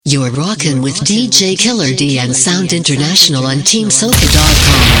You're rockin' with DJ Killer D and Sound International on TeamSoca.com.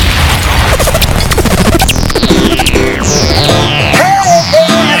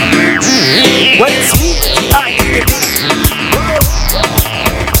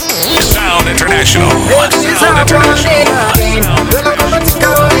 Sound International. Sound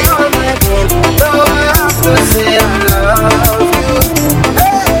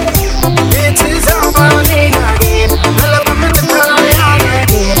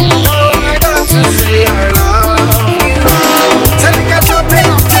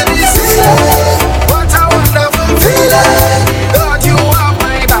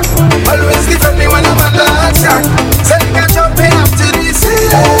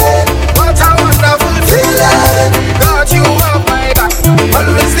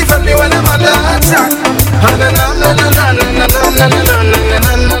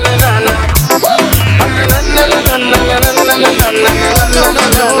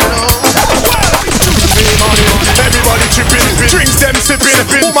Everybody tripping, drinks them sipping,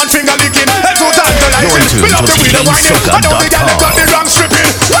 woman finger licking, head to tantalizing. Fill up the wheel and whining, I know the guy that got the wrong stripping.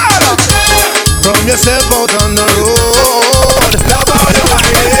 From yourself out on the road, love how you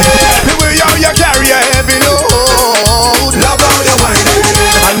whining. The way you carry a heavy load, love how you whining.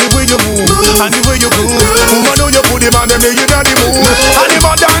 And the way you move, and the way you groove, woman know you put him on them, you know the move. And the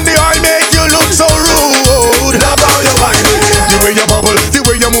man down the aisle make you look so rude. Love how you whining. The way you bubble, the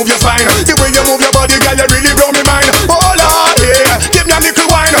way you move your spine, the way you move your body, girl, you really blow me mind. Oh Lord, yeah, give me a little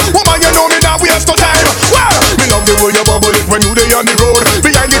wine. Woman, you know me now, waste no time. Well, me love the way you bubble it when you day on the road.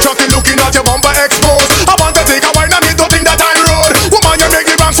 Behind the truck, you looking at your bumper exposed. I want to take a wine and me don't think that I'm road. Woman, you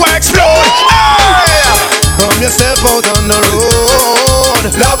make the ramps so explode. Hey, from yourself out on the road.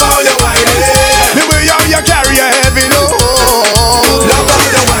 Love how you whine it. The way you carry a heavy load. Love how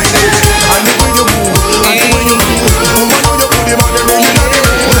you whine it. And the way you move, and the way you move. Woman, know you put him on the ring.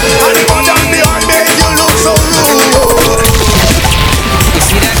 And the man down the aisle make you look so rude. You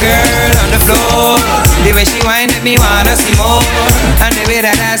see that girl on the floor, the way she whine make me wanna see more. And the way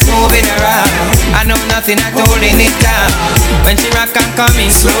that ass moving around, I know nothing at holding it down. When she rock and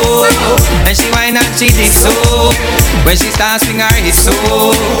coming slow, and she whine and she did so. When she starts swing her hips so,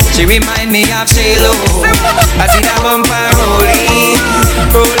 she remind me of J-Lo. I see that bumper rolling,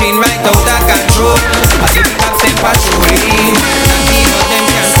 rolling right out of control. I see the cops them patrolling, and people them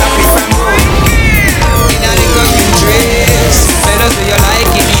can't stop it from rolling. In a little green dress, fellas do you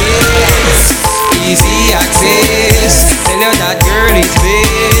like it? Yes, easy access. Tell her that girl is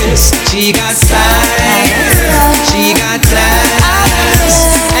best. She got style, she got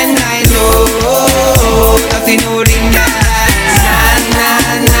class, and I know nothing holding that. Na na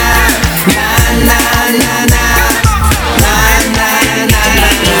na na na na na na na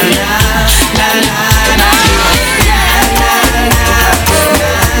na na.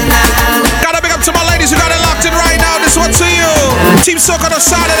 Gotta big up to my ladies who got it locked in right now. This one to you. Team Soca on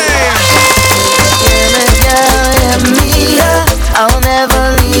Saturday. I'll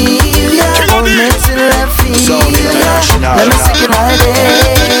never leave ya. Hold me till I feel ya. Let me stick it right there.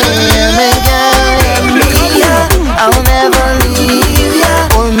 I'll never leave ya.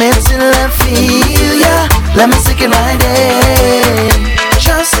 Hold me till I feel ya. Let me stick it right there.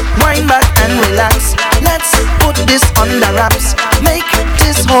 Just wind back and relax. Let's put this under wraps. Make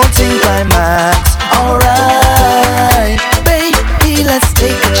this whole thing climax. Alright, baby, let's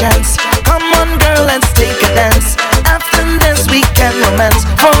take a chance. Come on, girl, let's take a dance. After this we can romance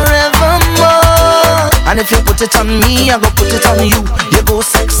forevermore. And if you put it on me, I go put it on you. You go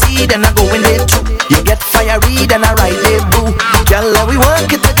sexy, then I go in there too. You get fiery, then I ride there too. Girl, we work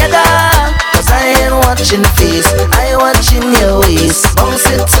it together. Cause I ain't watching the face, I watching your waist. Bounce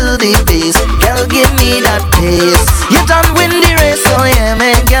it to the bass. Girl, give me that pace. You done win the race, so yeah,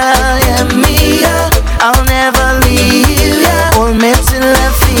 me girl, yeah, me, yeah. I'll never leave ya. Hold me till I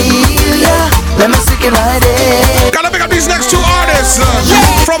feel ya. Let me stick it right there. Gotta pick up these next two artists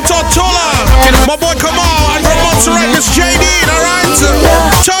from Tortola, my boy Kamal, and from Montserrat, Miss JD, alright?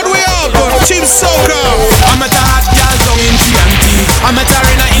 Turn we up, Team Soca. I'm a hot girl down in TNT. I'm a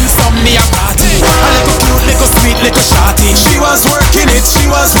Tarina insomnia party. A little cute, little sweet, little shorty. She was working it, she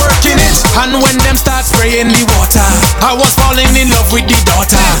was working it. And when them start spraying the water, I was falling in love with the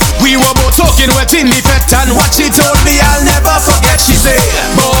daughter. We were both soaking wet in the fet, and what she told me I'll never forget. She said,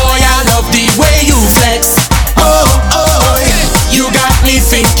 boy, I love the way you flex. Oh, oh, you got me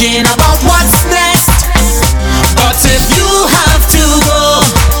thinking about what's next. But if you have to go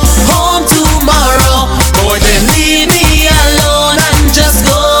home tomorrow, boy, then leave me alone and just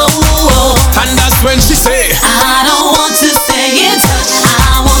go. And that's when she say, I don't want to stay in touch.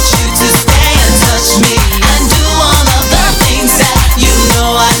 I want you to stay and touch me and do all of the things that you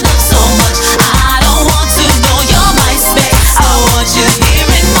know I love.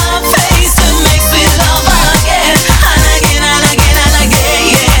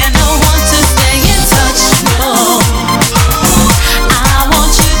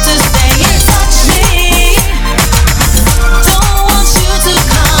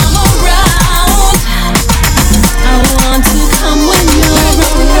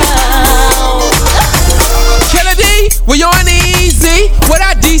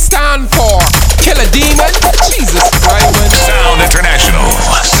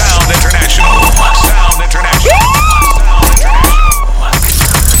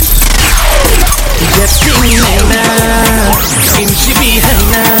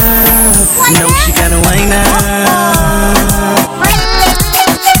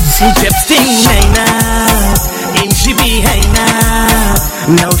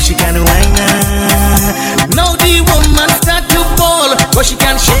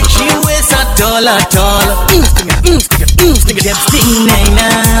 She wears a dollar. Them sting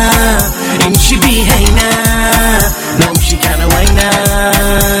and she be no, she kinda whine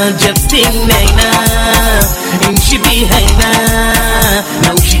just sting and she be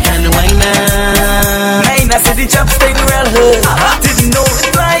no, she kinda whine said the jump sting real hood. Didn't know who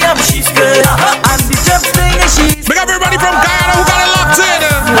I am, she's good. And the jump sting and she's big up everybody from Guyana who got it locked in.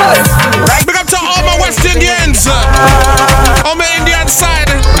 Big up to all my West Indians. On my Indian side,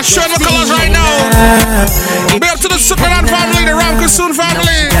 I'm showing my colors right now. Big up to the Superman family, the Ramkasoon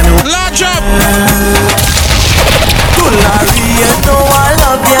family. Large up. You know I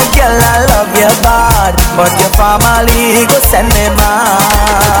love you, girl, I love you bad, but your family go send me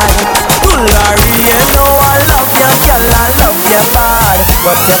mad. Larry, you know I love you, girl, I love you bad,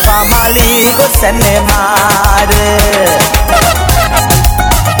 but your family go send me mad.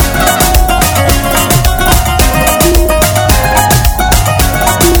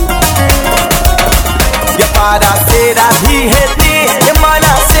 Your father say that he hate me, your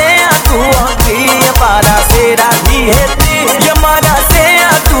mother say I too ugly. Your father say that he hate me, your mother say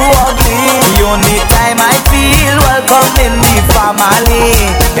I too ugly. The only time I feel welcome in the family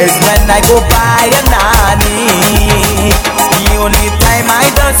is when I go buy a nanny. The only time I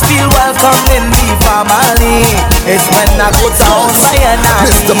just feel welcome in the family is when I go down by a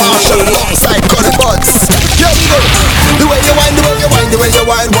nanny. Mr. Marshall alongside Cuddy Buds. The way you whine, the way you whine, the way you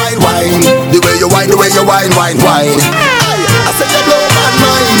whine, whine, whine. The way you whine, the way you whine, whine, whine. I said you blow my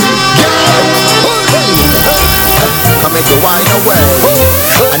mind, girl. I make you whine away,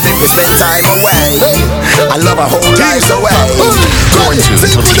 and then you spend time away. I love a whole life away. Going to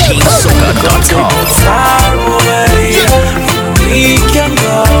TeamSoca.com. far away. We can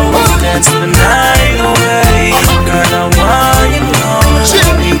go dance the night away. Girl, I want you know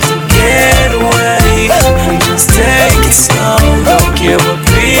we need to get away and just take it slow. Don't care what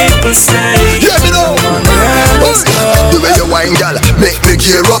people say. Yeah, me know. Girl, let's go. The way you whine, girl, make me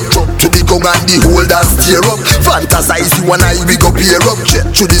gear up. Jump to the gong and the hold and steer up. Fantasize you and I, we go pair up.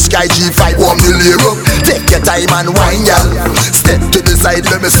 Jet through the sky, G5, warm the layer up. Take your time and whine, girl. Step to the side,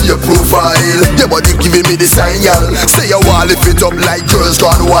 let me see your profile. Your body giving me the sign, girl. Say you want lift it up like girls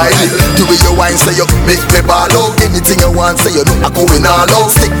gone wild. The way you whine, say you make me ball out. Anything you want, say you know I'm going all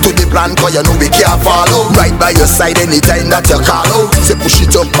out. Stick to the plan, cause you know we can't follow. Right by your side anytime that you call out. Say push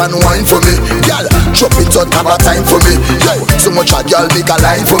it up and whine for me, girl. Drop it out, have a time for me. Yo, so much a girl make a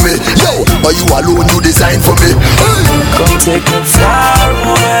line for me. Yo, but you alone, you design for me. Come take me far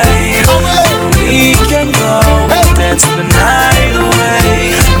away. We can go dance the night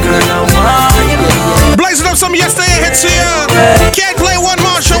away. Girl, I want you know. Blazing up some yesterday hits here. Can't play one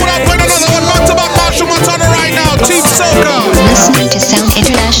Marshall without playing another one. Back to back Marshall Montana right now. Team Soca. Listening to Sound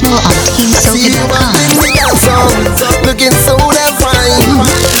International on TeamSoca.com. Looking so damn fine.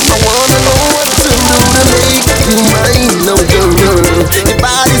 I wanna know what to do to make you mine. No girl, your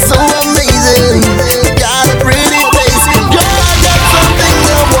body's so amazing. Got a pretty face, girl. I got something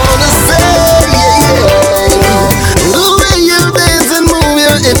I wanna say. The way you dance and move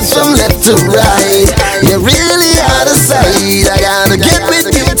your hips from left to right, you're really out of sight. I gotta get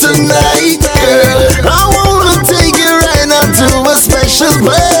with you tonight, girl. I wanna take you right now to a special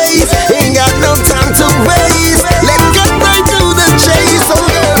place. Ain't got no time to waste. Let's get right to the chase, oh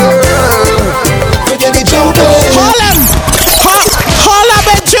girl. Forget the jumping. Hold up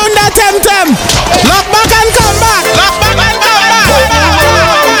and tune that temtem. Lock back and come back. Lock back and come back.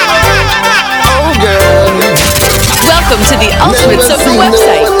 Oh girl. Welcome to the Ultimate Soca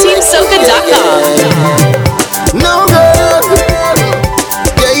website, TeamSoca.com. No girl.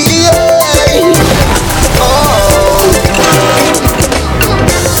 Yeah. Oh.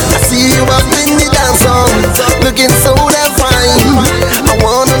 I see you up in the dance hall, looking so damn fine. I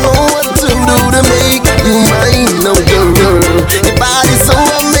wanna know what to do to make you mine. No girl, your body's so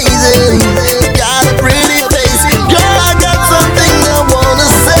amazing. Got a pretty face, girl. I got something I wanna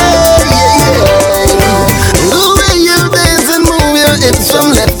say. The way you dance and move your hips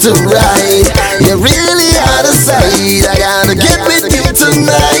from left to right, you're really out of sight. I gotta get with you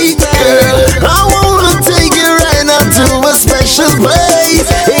tonight, girl. I wanna take you right now to a special place.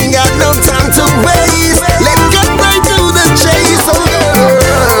 Ain't got no time to waste. Let's get right to the chase, oh girl.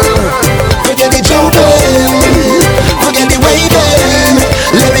 Forget the jumping, forget the waiting.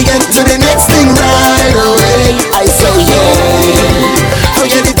 Let me get to the next thing right away. I say yeah.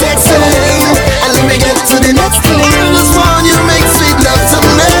 Forget the texting, and let me get to the next thing. I just want you to make sweet love to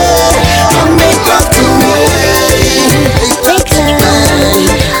me, and make love to me. Make love to me.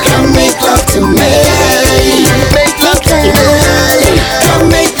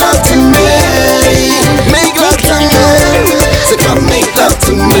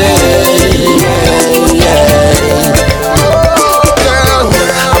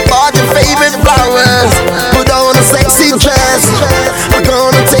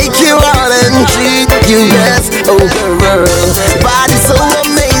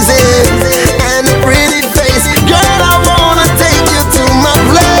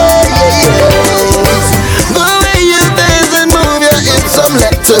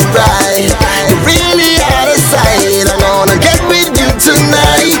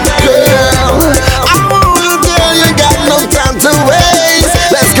 tonight, girl. Oh, girl, you got no time to waste.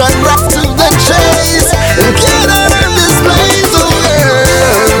 Let's cut right to the chase and get out of this place, oh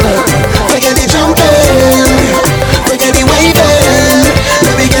girl. Forget the jumping, forget the waving.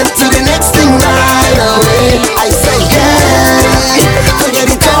 Let me get to the next thing right away. I say yeah, forget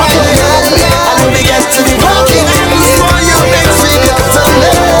the talking, and let me get to the walking. For you next week,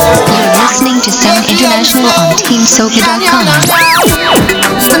 Listening to Sound International on TeamSoca.com.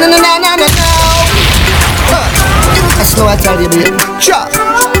 So I tell you, babe, sure,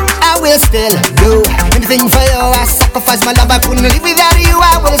 I will still do anything for you. I sacrifice my love, I couldn't live without you.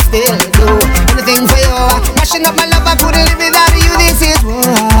 I will still do anything for you. I mashing up my love, I couldn't live without you. This is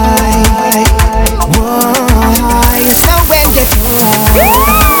why. So when you do,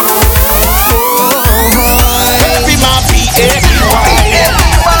 be my B-A-B-Y.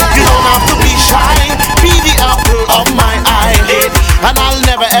 You don't have to be shy. Be the apple of my eye, and I'll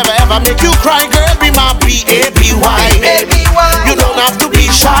never ever ever make you cry, girl. Be my B-A-B-Y. You don't have to be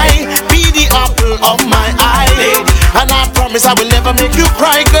shy. Be the apple of my eye, and I promise I will never make you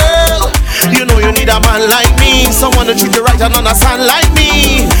cry, girl. You know you need a man like me, someone to treat you right and understand like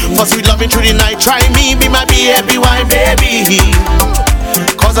me. For sweet loving through the night, try me. Be my B-A-B-Y, baby.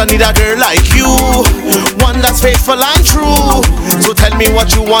 Cause I need a girl like you, one that's faithful and true. So tell me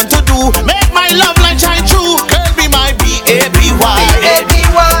what you want to do, make my love light shine true. Girl, be my B-A-B-Y.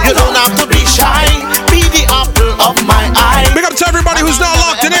 You don't have to be shy. Be the apple of my eye. Big up to everybody who's now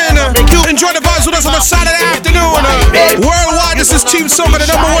locked in. Enjoy the vibes with us on a Saturday afternoon. Worldwide, this is Team Soca, the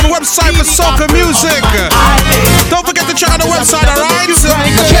 #1 website for soca music. Don't forget to check out the website, alright?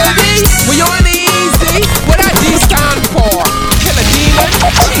 We on easy. What that D stand for? Kill a demon.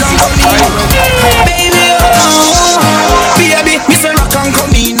 Baby, oh, baby, Mr. Rock and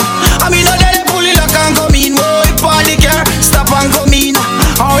come in. I mean, no, they pull it lock and come in. Boy, party car, stop and come in.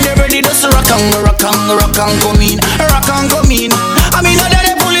 How you ready to rock and come in, rock and come in. I mean, no,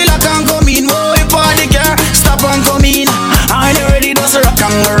 they pull it lock and come in. Boy, party car, stop and come in. How you ready to rock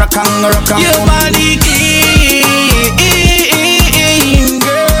and your body clean,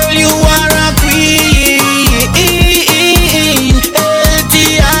 girl, you are a queen.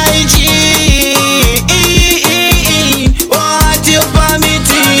 LTIG, what you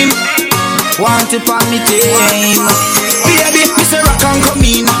permitting? Want it permitting? Baby, Mr. Rock and come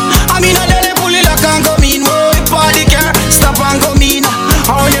in. I mean, I let pull it lock and come in. Boy, party car, stop and come in.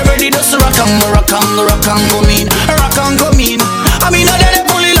 How you ready to rock and come in, rock and come in. I mean, I let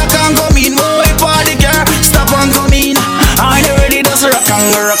pull it lock and come in. Boy, party car, stop and come in. How you ready to rock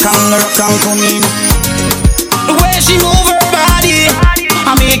and come in? The way she move her body,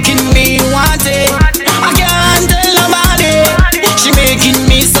 I'm making me want it. I can't tell nobody, she making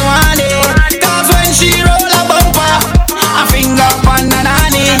me so honey. Cause when she roll a bumper, a finger on the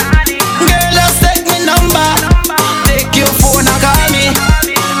nanny. Girl, just take me number, take your phone and call me.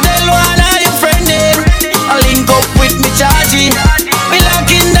 Tell one of your friends, I'll link up with me chargy. We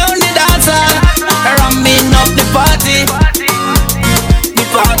locking down the dancer, ramming up the party.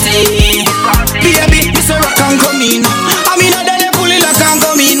 Baby, Mr. Rock and come in. I mean, I done pull it lock and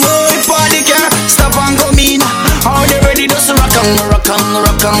come in. Boy, party car, stop and come in. How they ready to rock and come in,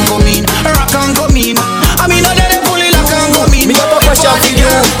 rock and come in. I mean, I done pull it lock and come in. Me got a question for you.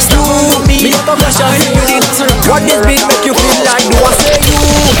 Me got a question for you. What this beat make you feel like? Do I say you?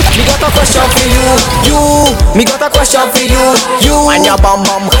 Me got a question for you. Me got a question for you. Wine your bum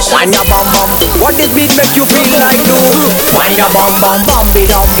bum, wine your bum bum. What this beat make you feel like? Do wine your bum bum, bum be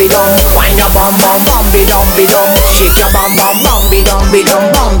dum be dum. Wine your bum bum, bum be dum be dum. Shake your bum bum, bum be dum be dum,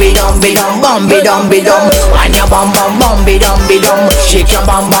 bum be dum be dum, bum be dum be dum. Wine your bum bum, bum be dum be dum. Shake your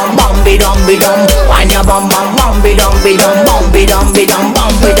bum bum, bum be dum be dum. Wine your bum bum, bum be dum be dum, bum be dum be dum,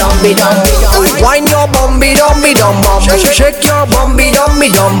 bum be dum be dum. Wine your bum be dum bum. Shake your bum be dum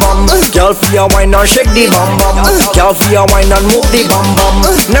bum. Girl feel your wine and shake the bum bum. Girl feel your wine and move the bum bum.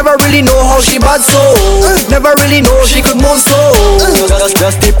 Never really know how she bad so. Never really know she could move so.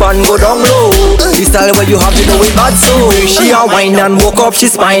 Just dip and go down low. This style where you have to do it bad so. She a wine and woke up she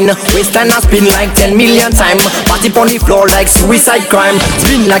spine. Waistline and spin like 10 million times. Party on the floor like suicide crime.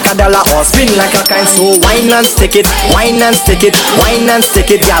 Spin like a dollar or spin like a kind. So wine and stick it, wine and stick it, wine and stick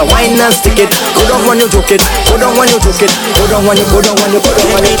it, yeah, wine and stick it. Go down when you joke it, go down when you joke it, go down when you go down when you go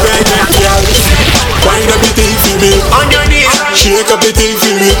down when you. Wine up the thing for me, on your knees. Shake up the thing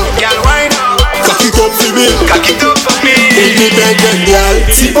for me, girl. Wine cock it up for me, cock it up for me. Independent girl,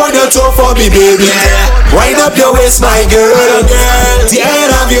 tip on your toe for me, baby. Wind up your waist, my girl. The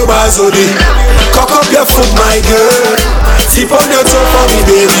end of your body. Cock up your foot, my girl. Tip on your toe for me,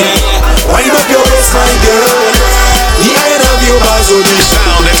 baby. Wind up your waist, my girl. The iron of your bars on the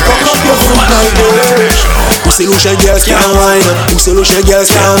Sound International. Who solution girls can't wine? Who solution girls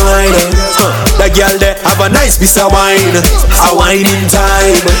can't wine? That girl there have a nice piece of wine. A wine in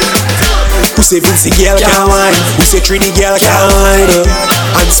time. Who say Vincy girl can't wine? Who say Trini girl can't wine?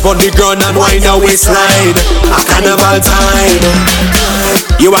 And spun the ground and wine a waistline. A carnival time.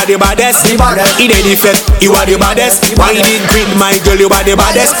 You are the baddest. In any fete, you are the baddest. Whining queen, my girl, you are the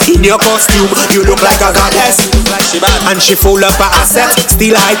baddest. In your costume, you look like a goddess. And she full up her asset.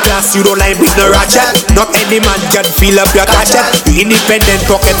 Still high class, you don't line with no ratchet. Not any man can fill up your gadget. You independent,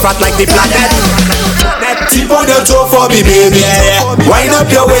 pocket fat like the planet. Tip on your toe for me, baby. Wind up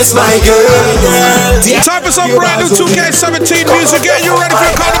your waist, my girl. Time for some brand new 2K17 music. Get you ready for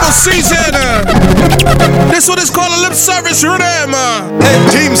the carnival season. This one is called a lip service rhythm.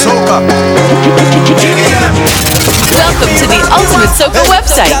 Team Soca. Welcome to the ultimate soca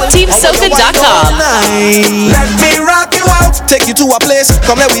website, TeamSoca.com. Let me rock you out, take you to a place,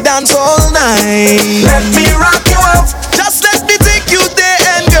 come let we dance all night. Let me rock you out, just let me take you there,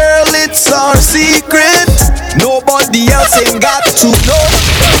 and girl, it's our secret. Nobody else ain't got to know.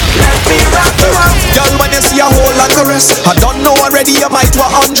 Let me rock you out, girl, when you see a whole lot of rest, I don't know already, you might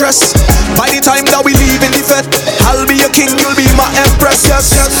want undress. By the time that we leave in the fete, I'll be your king, you'll be my empress,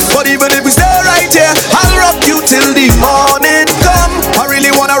 yes, yes. But even if we stay right here, I'll rock you till the morning come. I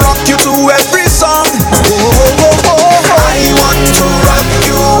really wanna rock you to every song. Oh, oh, oh, oh. I want to rock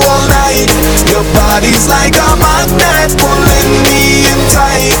you all night. Your body's like a magnet pulling me in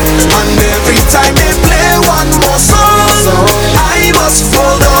tight. And every time they play one more song, I must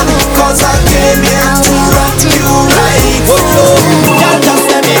hold on, cause I came here to rock you right. Just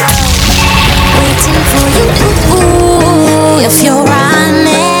let me waiting for you. Ooh, if you're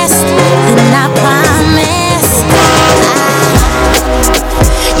honest, then I promise.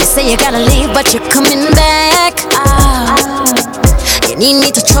 You say you gotta leave, but you're coming back. You need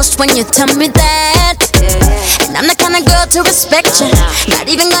me to trust when you tell me that. And I'm the kind of girl to respect you. Not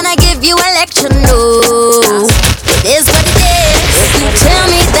even gonna give you a lecture, no. It is what it is. You tell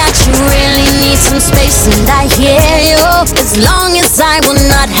me that you really need some space, and I hear you. As long as I will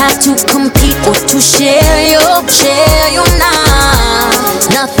not have to compete or to share you now.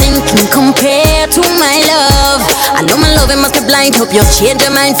 Nothing can compare to my love. I know my love, it must be blind. Hope you'll change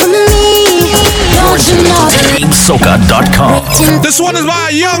your mind for me. Don't you know TeamSoca.com. This one is by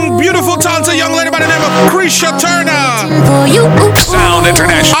a young, beautiful, talented young lady by the name of Krisha Turner. Sound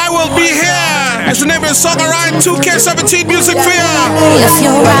International. I will be here. It's the name of the song, alright? 2K17 music for you. If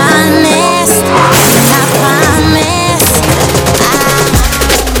you're honest, I promise.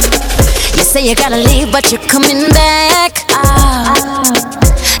 You say you gotta leave, but you're coming back.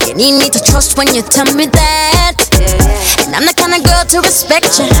 You need me to trust when you tell me that. And I'm the kind of girl to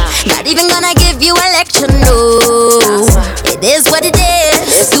respect you. Not even gonna give you a lecture, no. It is what it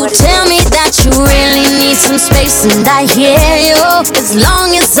is. You tell me that you really need some space, and I hear you. As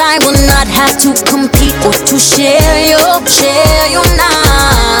long as I will not have to compete or to share you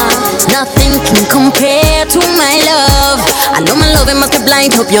now. Nothing can compare to my love. I know my love, it must be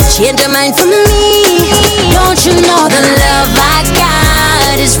blind. Hope you'll change your mind for me. Don't you know the love I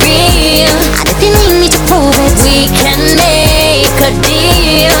got is real? And if you need me to prove it, we can make a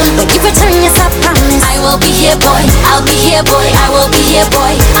deal. When you return, yes, I promise I will be here, boy. I'll be here, boy. I will be here,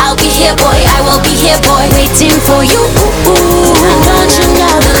 boy. I'll be here, boy. I will be here, boy. Waiting for you. Don't you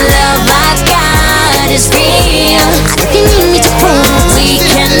know the love I got is real? And if you need me to prove it, we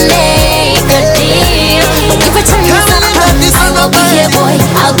can make a deal. When you return, yes, I promise I will be here, boy.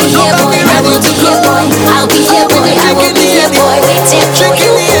 I'll be here, boy. I will be here, boy. I'll be here, boy. I will be here, boy. Waiting for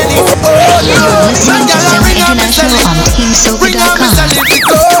you. You're listening to Sound International on TeamSoca.com.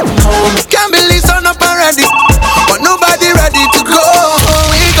 Can't believe son up already, but nobody ready to go.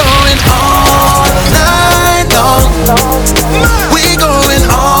 We going all night long. We going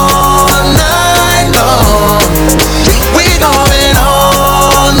all night long. We going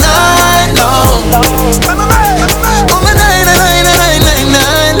all night long. All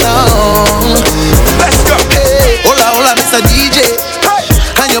night long. Let's go. Hey, hola, Mr. DJ.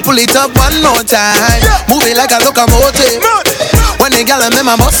 Can you pull it up one more time? Moving like a locomotive. When the gal and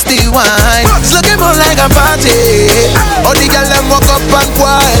my musty wine, it's looking more like a party. All the gal them walk up and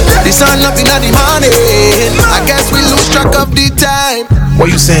quiet. The sun up in the morning. I guess we lose track of the time. What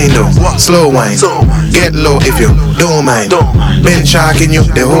you saying though? Slow wine. Get low if you don't mind. Been sharking you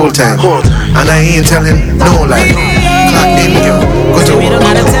the whole time, and I ain't telling no lie. Clock in you, go to work.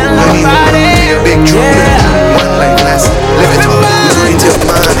 I mean, be a big trouble. One life last, live it all. Do it till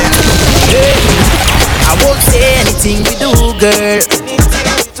morning. I won't say anything we do, girl.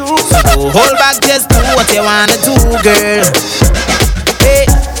 So hold back, just do what you wanna do, girl.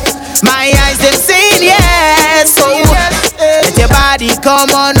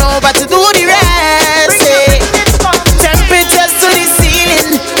 come on over to do the rest. Temperatures to the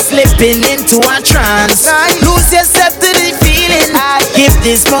ceiling, slipping into a trance. Lose yourself to the feeling, give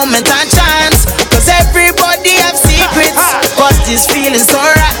this moment a chance. Cause everybody have secrets, but this feeling's so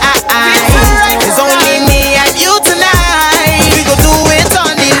right. It's only me and you tonight. We go do it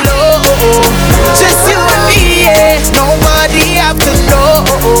on the low, just you and me, yeah. Nobody have to know.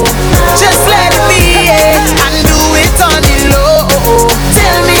 Just let it be, yeah. And do it on the low.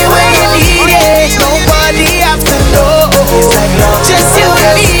 Tell me where you need it. Nobody have to know. Just you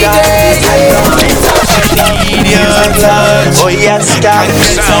and me, girl. Oh yes, God.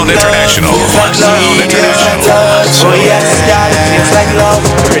 Sound International. Sound International. Oh yes, God. Feels like love.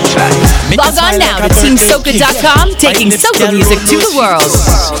 Log on now to TeamSoca.com, taking soca music to the world.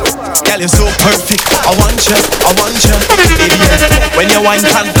 Girl, you're so perfect. I want you, baby. When you wine,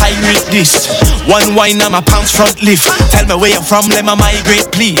 can't pirate this. One wine, I'm a pounds front lift. Tell me where you're from, let me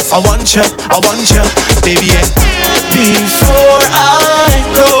migrate, please. I want you, baby. Before I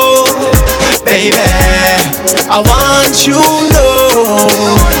go, baby, I want you to know,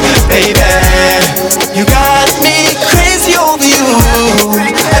 baby, you got me crazy over you.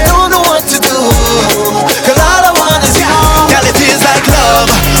 I don't know what to do, cause all I want is you. Girl, it feels like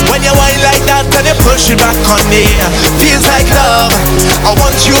love when you whine like that and you push it back on me. Feels like love, I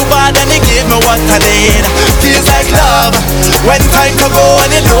want you bad and you give me what I need. Feels like love, when time to go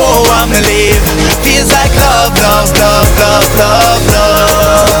and you know I'm gonna leave. Feels like love, love, love, love, love,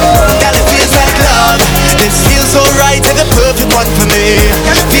 love. Girl, it feels like love, this feels so right and the perfect one for me.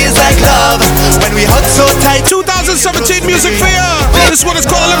 Feels like love, when we hug so tight. 2017 music for you. This one is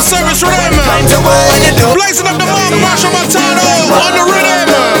called Lip Service Rhythm. Blazing up the mark, Marshall Montano on the rhythm.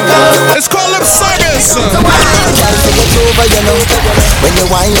 It's called Lip Service. Over, you know. When you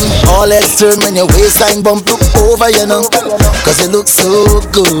whine, all heads turn when your waistline bump look over, you know. Cause it looks so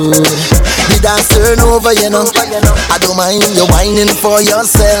good. The dance turn over, you know. I don't mind you whining for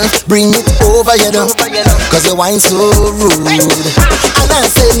yourself. Bring it over, you know. Cause you whine so rude. And I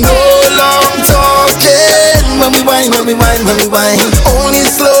say no long talking. When we whine, when we whine, when we whine. Only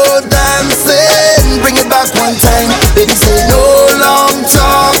slow dancing. Bring it back one time. Baby say no long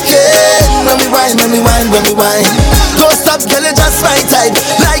talking. When we whine, when we whine, when we whine. Don't stop, girl, you just right tight.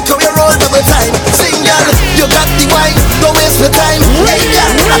 Like how you roll double time. Sing, girl, you got the wine. Don't waste the time. Hey,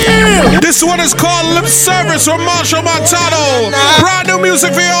 girl. This one is called Lip Service from Marshall Montano. Brand new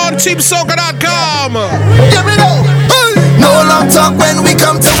music for you on TeamSoca.com. Here we go. No long talk when we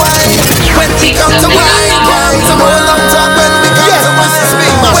come to wine. When we come to wine, guys. No long talk when we come to wine.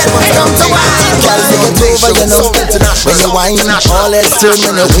 When we come to wine, girl, take it over, you know. When you whine, all heads turn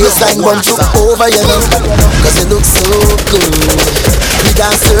when your waistline bump look over, you know. Cause it looks so good. The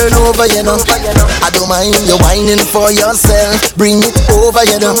dance turn over, you know. I don't mind you whining for yourself. Bring it over,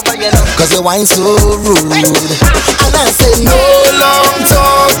 you know. Cause you whine so rude. And I say no long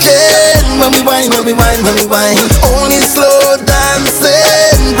talking. When we whine, when we whine, when we whine. Only slow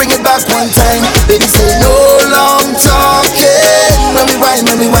dancing. Bring it back one time. Baby say no long talking. When we whine,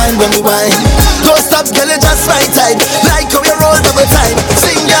 when we whine, when we whine. Don't stop, girl, you just right tight. Like how you roll double time.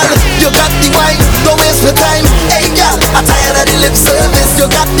 Sing, girl, you got the wine. Don't waste the time. Hey, girl, I'm tired of the lip service. You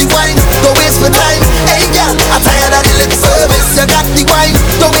got the wine. Don't waste the time. Hey, girl, I'm tired of the lip service. You got the wine.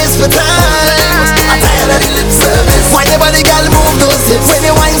 Don't waste the time. I'm tired of the lip service. Why nobody girl move those hips? When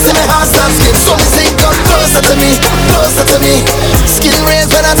you wine, see my heart start skip. So me say, come closer to me, closer to me. Skin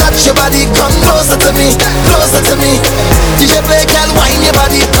raise when I touch your body. Come closer to me, closer to me. DJ play, girl, wine your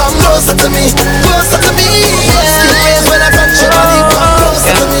body. Come closer to me, closer to me. Skin raise when I touch your body. Come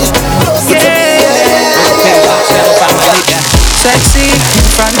closer to me, closer to me. Sexy in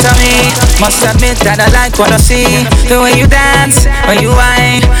front of me. Must admit that I like what I see. The way you dance, when you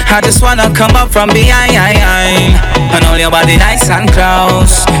whine, I just wanna come up from behind. And hold your body nice and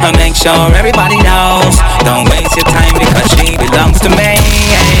close, and make sure everybody knows. Don't waste your time because she belongs to me.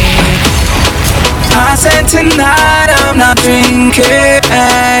 I said tonight I'm not drinking,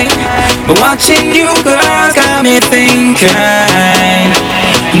 but watching you girls got me thinking.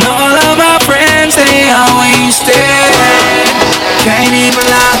 And all of my friends, they are wasted. Can't even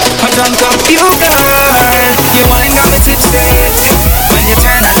lie, I drunk up you girl. You ain't got me tipsy. When you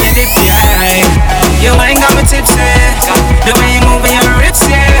turn on your dip, yeah. You ain't got me tipsy. The way you move your hips,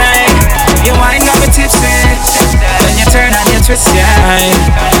 yeah. You ain't got me tipsy. When you turn on your twist, yeah.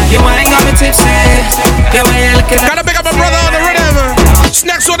 You ain't got me tipsy. The way you looking at. Gotta pick up my brother on the rhythm. This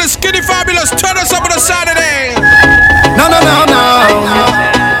next one is Skinny Fabulous. Turn us up on a Saturday. No.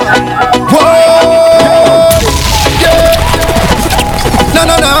 Whoa. Yeah. No.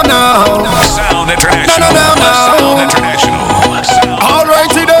 Sound International. No. Sound International. All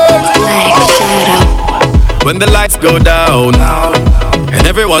when the lights go down and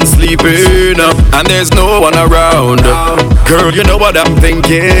everyone's sleeping and there's no one around. Girl, you know what I'm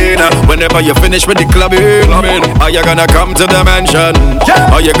thinking. Whenever you finish with the clubbing, are you gonna come to the mansion?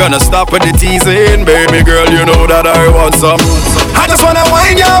 Are you gonna stop with the teasing? Baby girl, you know that I want some. I just wanna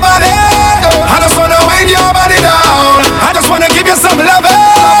wind your body, I just wanna wind your body down, I just wanna give you some love,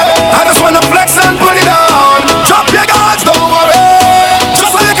 I just wanna flex and put it on. Drop your guards, don't worry,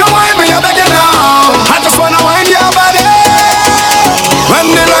 just so you can wind me, I beg you now. I just wanna wind your body. When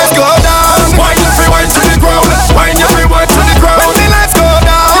the lights go down, wind your free wind to the ground, wind your free wind to the ground. When the lights go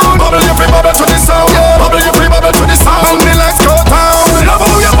down, bubble your free bubble to the sound, bubble your free bubble to the sound. When the lights go down, love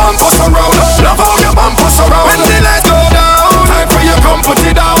how your bum push around, love how your bum push around. When the lights go down, time for you come put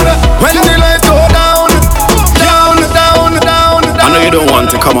it down. When the lights go down, down, down, down, down. I know you don't want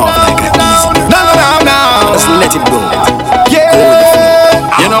to come off like that. No, no, no, no. Just let it go. Yeah,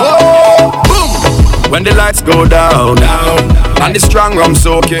 you know. Boom. When the lights go down, and the strong rum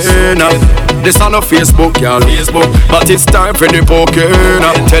soaking up. This on no Facebook, y'all, but it's time for the poking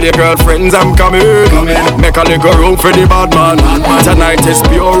up. Tell your girlfriends I'm coming. Make a little room for the bad man. Tonight is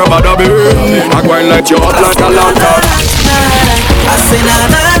pure rubber dubby. I'm going to let you out like a lantern. I say na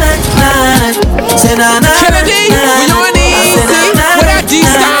na na na, say na na. Kennedy, we know it easy. What that D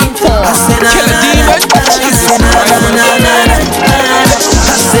stand for? Kennedy, but Jesus Christ. I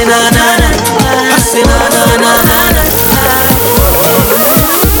say na na na, I say na na na na.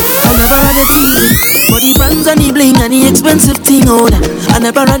 I never had a TV for the brands and the bling and the expensive thing on. I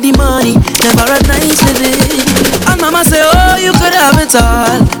never had the money, never had nice living. And mama say, oh, you could have it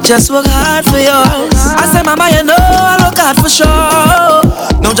all, just work hard for yours. I say, mama, you know I look hard for sure.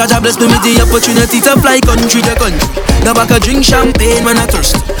 Now Jaja bless me with the opportunity to fly country to country. Now I could drink champagne when I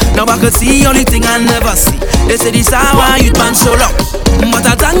thirst. Now I could see only thing I never see. They say this how I youth man so long, but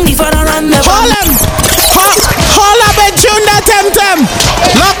I thank me for the run never. Hold him! Hold up and tune that Temtem.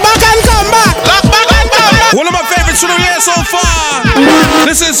 Lock back and come back. Lock back and come back. One of my favorites from the year so far.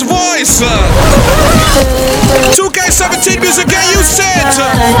 This is Voice. 2K17 music, get used to it.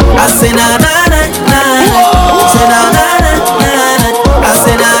 I say na na na na, say na na na na, I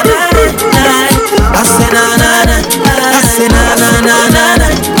say na na na, I say na na na, I say na na na na, I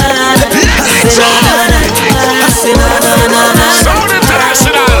say na na na, I say na na na na. Sound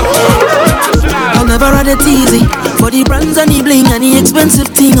International. I never had it easy for the brands and the bling and the expensive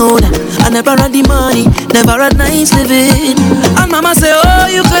thing on. I never had the money, never had nice living. And mama say, oh,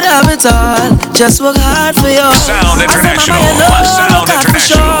 you could have it all, just work hard for yours. Sound International. I say, mama, you know, work hard for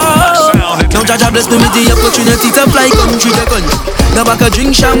sure. Now Jaja bless me with the opportunity to fly country to country. Now I could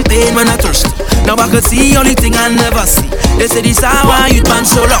drink champagne when I thirst. Now I could see only thing I never see. They say this how I youth man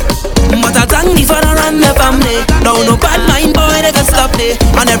so long, but I thank me for the run the family. Now no bad mind boy they can stop me.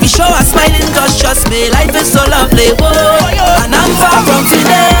 On every show I smiling cause trust me, life is so lovely. Whoa. And I'm far from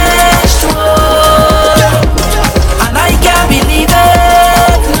finished. Whoa. And I can't believe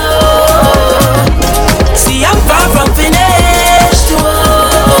it. No. See I'm far from finished. Whoa.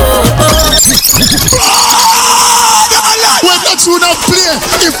 When that tune not play,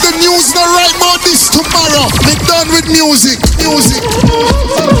 if the news not right about this tomorrow, they done with music.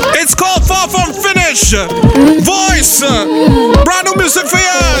 It's called Far From Finish. Voice. Brand new music for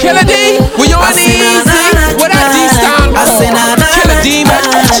you. Kennedy, we know it easy. What that D stand for? Kennedy, man.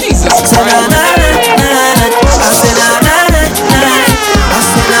 Jesus Christ.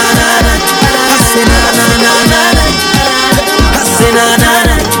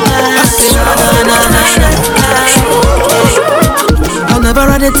 I never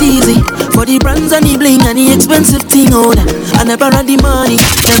had it easy for the brands and the bling and the expensive thing on. I never had the money,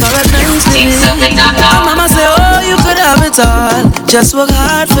 never had nice living. And mama say, oh, you could have it all, just work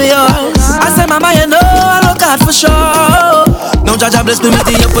hard for yours. I say, mama, you know I look hard for sure. Now Jaja bless me with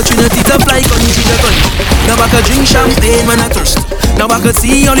the opportunity to fly country to country. Now I could drink champagne when I thirst. Now I could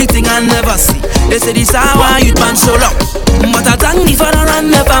see only thing I never see. They say this how I youth man so long, but I thank me for the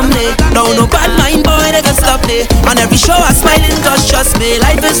run the family. Now no bad mind boy they can stop me. On every show I smiling cause trust me,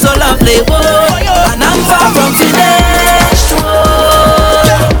 life is so lovely. Whoa. And I'm far from finished. Whoa.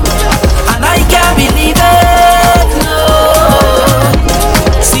 And I can't believe it. No.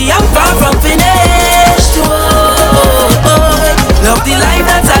 See I'm far from finished. Whoa. Love the life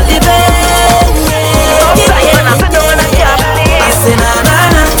that I live in. Yeah. I say na na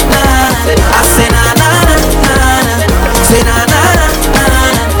na na, I say na na na na, say na na na na,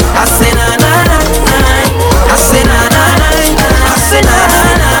 I say na na na na, I say na na na, I say na na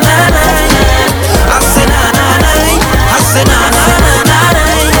na na, I say na na na, I say na na na na.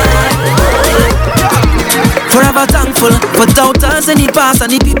 Forever thankful for doubters and the past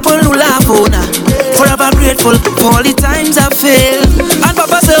and the people who laugh on. Forever grateful for all the times I failed. And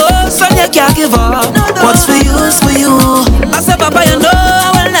Papa say, oh son, you can't give up. What's for you is for you. I said, Papa, you know I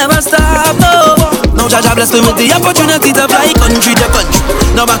will never stop, no. Now Jaja bless me with the opportunity to fly country to country.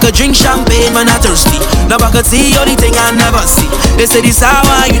 Now I could drink champagne when I'm thirsty. Now I could see all the thing I never see. They say this how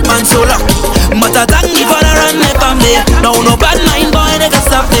I youth man so lucky. But I thank me for the run my family. Now no bad mind boy they can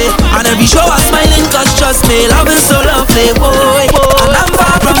stop me. And every show I'm smiling cause trust me, love is so lovely, boy. And I'm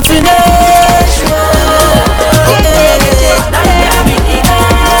far from finished.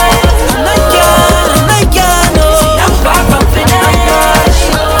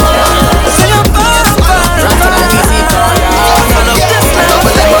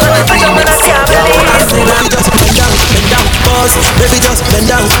 Baby just bend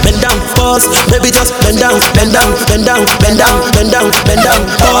down, pause. Baby just bend down, bend down, bend down, bend down, bend down, bend down,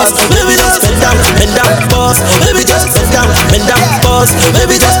 pause. Baby just bend down, pause. Baby just bend down, pause.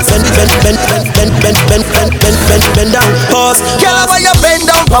 Baby just bend down, pause. Girl, why you bend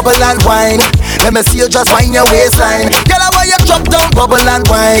down, bubble and wine? Let me see you just wind your waistline. Girl, why you drop down, bubble and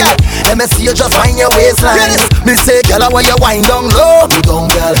wine? Let me see you just wind your waistline. Me say, girl, why you wind down low? You don't,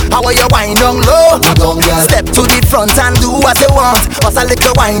 girl. How you wind down low? You don't, girl. Step to the front and do what you want. Bust a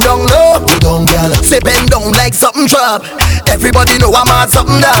little wind down low. You don't, girl. Say bend down like something drop. Everybody know I'm at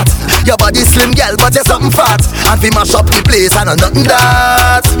something that. Your body slim, girl, but you're something fat. And we mash up the place and nothing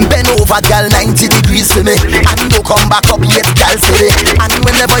that. Bend over, girl, 90 degrees for me. And you come back up yet, girl, for me. And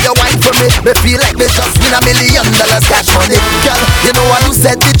whenever you whine for me feel like me just win $1 million cash money. Girl, you know what you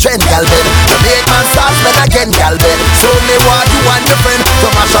said the trend, girl, babe. To make man start spend again, girl, babe. So me want you and your friend to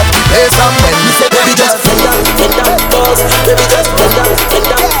mash up the place. And when me say, baby, just bend down, pause. Baby, just bend down,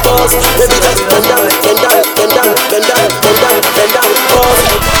 pause. Baby, just bend down, pause.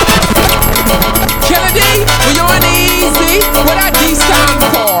 Killer D, when you're on the easy, what that D stand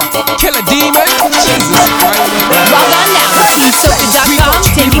for? Killer Demon, Jesus Christ. Log on now, TeamSoca.com,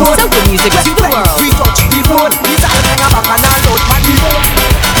 taking soca music to the world. We touch the road, we start hang back and I don't want the road.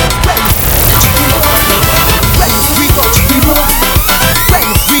 When we touch the road,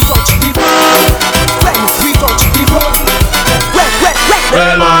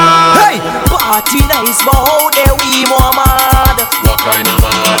 hey, party nice, but how dare we more mad? What kind of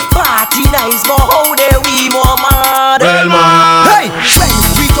mad? Party nice, but how dare we more mad? Well, man. Hey, when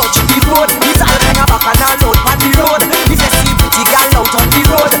we touch the road, we start hang back and I load on the road. If you see pretty girl out on the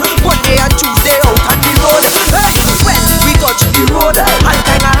road, Monday and Tuesday out on the road. Hey, when we touch the road, all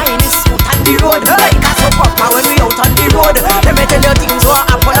kind of highness out on the road. Like a soap opera when we out on the road. Let me tell you things what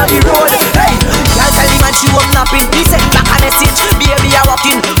happen on the road. Hey, girl tell him and she was napping. He sent back a message, baby I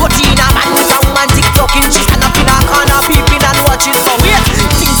walking. But in a man with a woman TikToking. She stand up in a corner peeping and watching. So wait,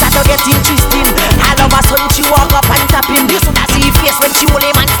 things that you get interesting. All of a sudden she walk up and tapping. You should see her face when she hold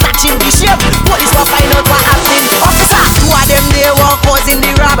him and snatching. The shape, police will find out what happening. Officer, two of them they were causing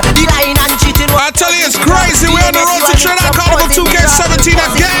the rob, the lying and cheating. I tell you it's crazy, we're on the road to Trinidad Carnival 2K17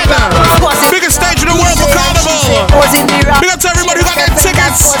 again. Biggest stage in the world for Carnival. Big up to everybody who got their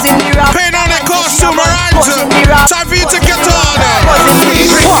tickets, paying on their costume, alright? Time for you to get on. We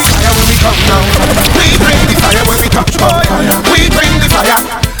bring the fire when we come down. We bring the fire when we touch down. We bring the fire.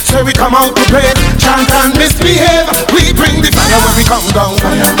 So we come out to play, chant and misbehave. We bring the fire when we come down.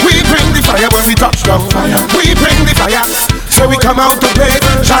 We bring the fire when we touch down. We bring the fire. So we come out to play,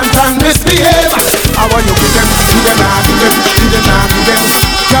 chant and misbehave. How are you with them? Give them now, give them, give them now, give them.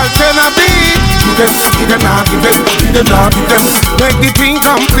 Just cannot be. Give them now, give them, give them now, give them. Make the thing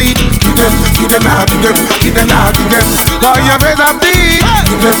complete. Give them now, give them, give them now, give them. How you better be?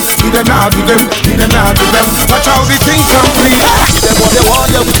 Give them now, give them, give them now, give them. Watch how the thing complete. Give them what they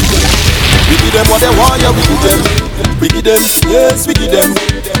want, yeah, we give them. We give them what they want, yeah, we give them. We give them, yes, we give them.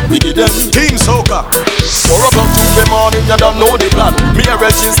 We give them. Team Soca. 4 o'clock Tuesday morning, you don't know the plan. Me a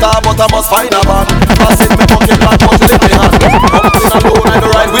register, but I must find a van. Pass in me pocket, black, but with me hand. Something alone, I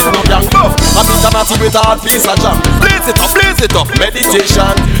don't ride with no gang. I meet a natty with a hard piece of jam. Blaze it up,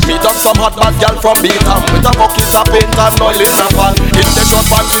 meditation. Meet up some hot bad girl from Beatham. With a bucket of paint and oil in a pan. In the short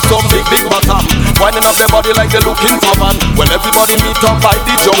pan with some big bottom. Winding up their body like they're looking for man. Well, everybody meet up by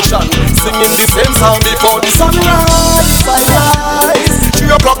the junction, singing the same sound before the sunrise. Sunrise.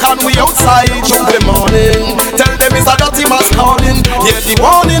 3 o'clock and we outside in the morning. Tell them it's a dirty mass calling. Hear the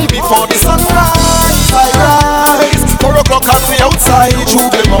warning before the sunrise. Sunrise. 4 o'clock and we outside through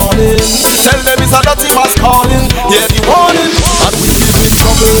the morning. Tell them it's a dirty mass calling. Hear the warning. And we get in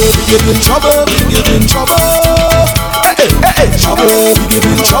trouble, we get in trouble, we get in trouble. Trouble, we get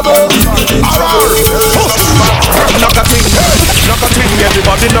in trouble, we get in trouble. Knock a thing, knock a ting,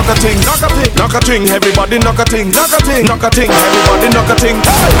 everybody knock a ting, knock a ting, knock a ting, everybody knock a ting, knock a ting, knock a ting, everybody knock a ting,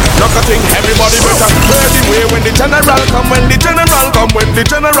 knock a ting, everybody better clear the way when the general come, when the general come, when the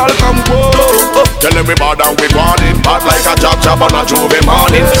general come. Whoa, tell everybody we want it, bad like a job on a Juve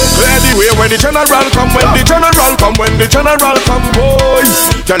morning. Clear the way when the general come, when the general come, when the general come. Boy,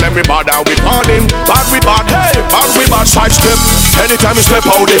 tell everybody we want it, bad we bad, hey, bad we bad. Side step, anytime we step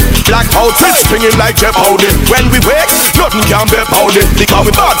out it, black outfit springing like Jeff Howdy. When we wake, nothing can be powder. Because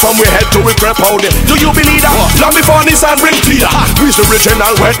we bad from we head to we crep out it. Do you believe that? Long before this and bring Peter, we's the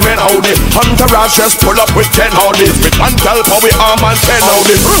original wet men howdy. Entourage just pull up with 10 howdies. With one girl for we arm and 10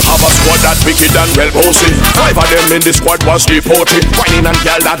 howdies. Have a squad that wicked and well bossy. 5 of them in the squad was deported. Whining and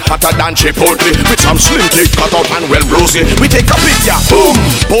girl that hotter than Chipotle. With some slim cake cut out and well rosy. We take a picture, boom,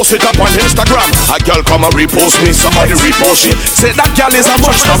 post it up on Instagram. A girl come and repost me, somebody repost it. Say that girl is a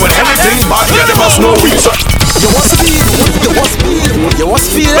monster when anything bad, yeah, they must know reason. You want speed, you want speed, you want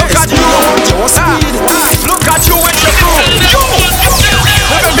speed. Look at you, you want speed. Look at you with your crew.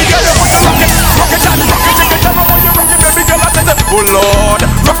 Baby girl, you want to rock it, rock it and rock it. Baby girl, I want you rock it, baby girl. I said, oh Lord,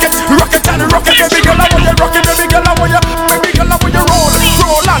 rock it and rock it, baby girl. I want you rock it, baby girl. I want you, baby girl. I want you roll,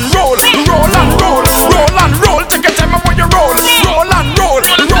 roll and roll, roll and roll, roll and roll. Take your time, I want you roll, roll and roll,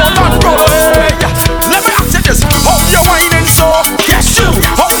 roll and roll. Hey, let me ask you this: how you whining so? Yes, you.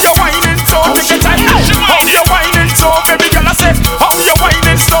 How you whining so? Take your time. How you whining so, baby girl? I said, how you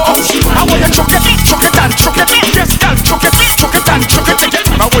whining so? I want you chuck it and chuck it. Yes, girl, chuck it and chuck it. Take it.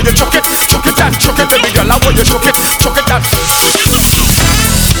 I want you chuck it and chuck it, baby girl. I want you chuck it and.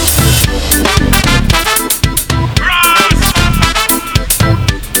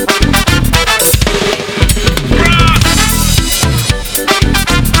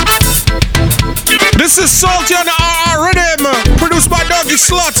 This is Salty on the RR Rhythm, produced by Doggy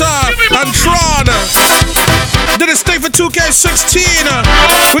Slaughter and Tron. Did it stay for 2K16?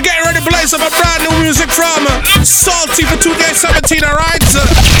 We're getting ready to blaze up a brand new music from Salty for 2K17, alright?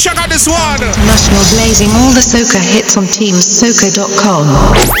 Check out this one. International blazing all the soca hits on teamsoca.com.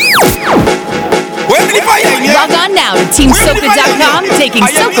 Log on now to teamsoca.com, taking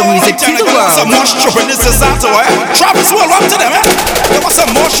soca music to the world. Some more stripping this is out there. Travis will run to them. There was some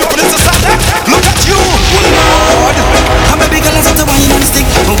more stripping this is out there. Look at you, Lord. I'm a big girl, I said to wine and stick.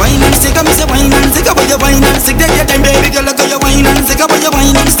 Wine and stick, I'm a wine and stick. About your wine and stick. Take your time, baby girl, I got your wine and stick. About your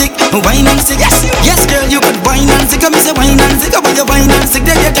wine and stick. Wine and stick, yes, yes, girl, you could wine and stick. I'm a wine and stick. About your wine and stick.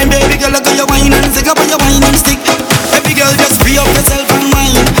 Take your time, baby girl, I got your wine and stick. About your wine and stick. Every girl, just free up yourself and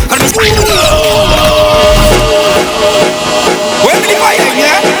wine. Where be the fire,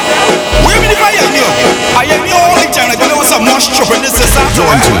 yeah? Where be the fire, yeah? I am your only time. Like, there was some more stripping this is out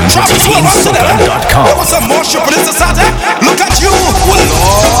there. Travis will run to them. There was some more stripping this is out there. Look at you, Lord.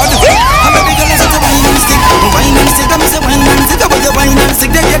 I'm a big girl, I said to wine and stick. Wine and stick, I'm a wine and stick. About your wine and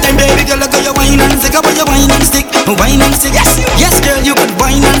stick. Take your time, baby girl, I got your wine and stick. About your wine and stick. Wine and stick, yes, yes, girl, you could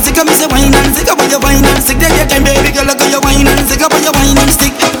wine and stick. I'm a wine and stick. About your wine and stick. Take your time, baby girl, I got your wine and stick. About your wine and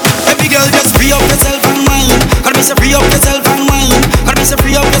stick. Every girl, just free up yourself and wine. Gotta be so free up yourself and wine. Gotta be so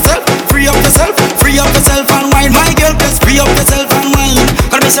free up yourself, free up yourself, free up yourself and wine. My girl, just free up yourself and wine.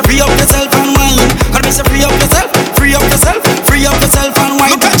 Gotta be so free up yourself and wine. Gotta be so free up yourself, free up yourself, free up yourself and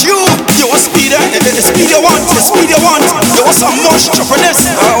wine. Look at you, you're a speeder, the speed you want, the speed you want. There was some more strippiness,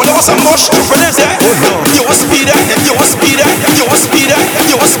 there was some more strippiness, yeah. You're a speeder, you're a speeder, you're a speeder,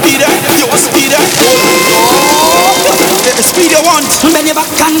 you're a speeder, you're a speeder. The speed you want. Bend your back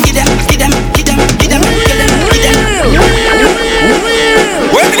and get them, get them, get them, get them, get them, get them.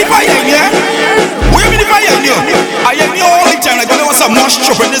 Where be the fire, yeah? Where be the fire, yeah? I am your only time. Like, there was some more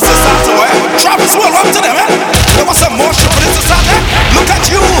stripping this is out there. Travis will run to them, eh? There was some more stripping this is out there. Look at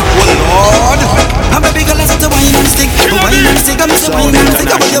you, Lord. I'm a big girl, I said to wine and stick. Wine and stick, I'm a wine and stick.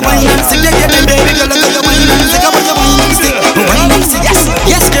 About your wine and stick. Take your time, baby girl, I got your wine and stick. About your wine and stick. Wine and stick, yes,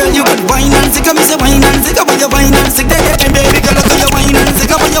 yes, girl, you could wine and stick. I'm a wine and stick. About your wine and stick. Take your time, baby girl, I got your wine and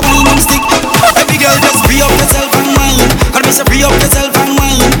stick. About your wine and stick. Every girl, just free up yourself and wine. Gotta be so free up yourself and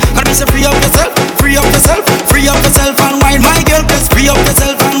wine. Gotta be so free up yourself, free up yourself, free up yourself and wine. My girl, just free up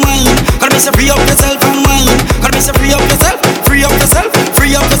yourself and wine. Gotta be so free up yourself and wine. Gotta be so free up yourself, free up yourself,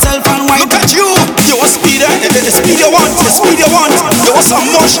 free up yourself and wine. Look at you, you're a speeder, the speed you want, the speed you want. There was some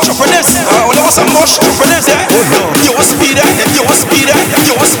more strippiness, there was some more strippiness, yeah. You're a speeder, you're a speeder,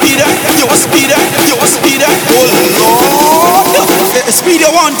 you're a speeder, you're a speeder, you're a speeder. Oh Lord, the speed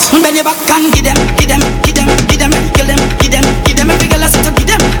you want. Bend your back and get them, get them, get them, get them, kill them, get them, get them. Every girl I said to get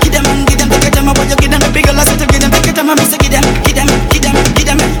them, get them, get them, take them. About you get them, every girl I said to get them, take them. I miss get them, get them, get them, get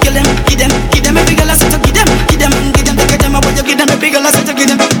them, kill them, get them, get them. Every girl I said to get them, get them, get them, take them. About you get them, every girl I said to get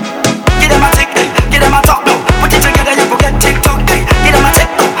them, get them. I take them, get them. I talk no, put it together, you go get TikTok.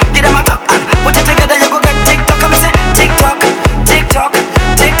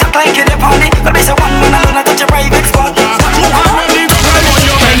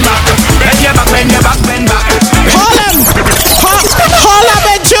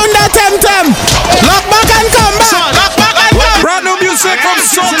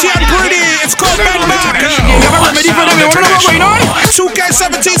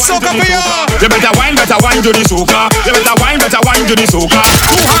 wine to the soca. You better wine to the soca.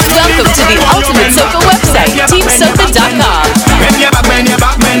 Welcome to the ultimate soca website, TeamSoca.com. Bend your back, bend your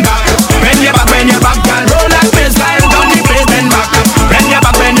back, bend back. Bend your back, bend your back, girl. Roll like baseline, down the place, bend back. Bend your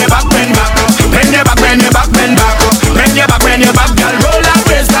back, bend your back, bend back. Bend your back, bend your back, bend back. Bend your back, bend your back, girl. Roll like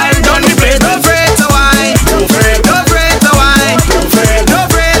baseline, down the place. Don't afraid to whine. Don't afraid to whine. Don't afraid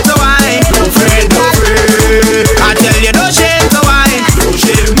to whine. Don't afraid. I tell you, no shame to whine. No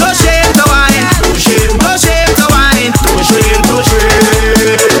shame to whine. No shame to whine. No shame.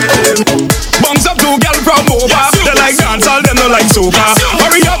 Bungs up two girl from over. They like dance, all them no like soca.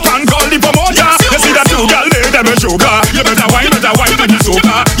 Hurry up and call the promoter. You see that two girl there, them a joker. You better wine to the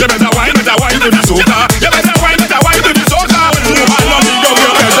soca. You better wine to the soca. You better wine to the soca.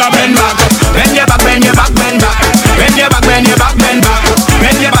 Bend back, bend your back, bend your back, bend back. Bend your back, bend your back, bend back.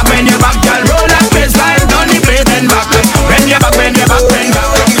 Bend your back, bend your back, girl. Roll like baseline, down the place, bend back. Bend your back, bend your back, bend back.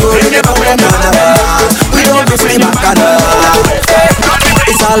 Bend your back, bend your back. We don't be free back at all.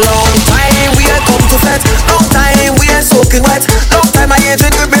 It's a long time we have come to fete. Long time we are soaking wet. Long time I ain't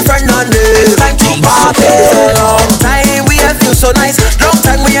drink with my friend Nande. Time to party. It's a long time we have feel so nice. Long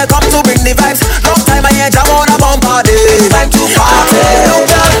time we have come to bring the vibes. Long time I ain't jam on a bump party. Time to party.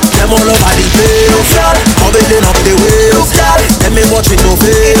 Them all over the place. Bubbling up the waves. Them me watching no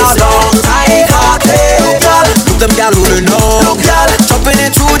face. In a long time party. Look them gal rolling up. Jumping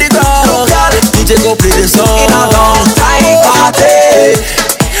it through the ground. DJ go play the song. In a long time party.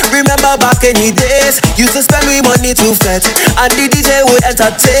 Remember back in the days, used to spend we money to fetch, and the DJ would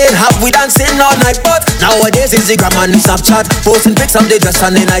entertain. Have we dancing all night, but nowadays Instagram and Snapchat, posting pics of the dress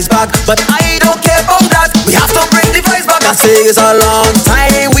and the nice bag. But I don't care about that. We have to bring the vibes back. I say it's a long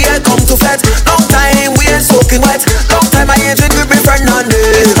time we had come to fetch. Long time we ain't soaking wet. Long time I ain't drink with my friend Nande.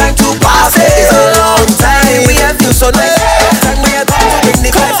 Time to pass it. It's a long time we ain't feel so nice. Long time we had come to bring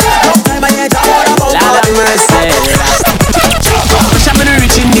the vibes. Long time I ain't all about Lord have mercy. Pressure me to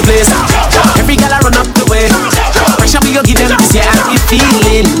reach in the place. Every girl I run up the way. Pressure me to give them this year and be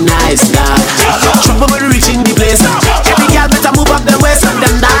feeling nice now. Trouble me to reach in the place. Every girl better move up the waist and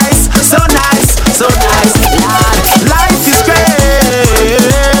them nice, so nice, so nice. Life is great.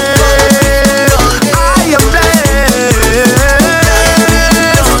 I am blessed.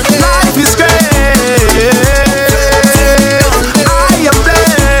 Life is great. I am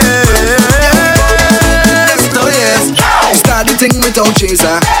blessed. Oh yes. Start the thing without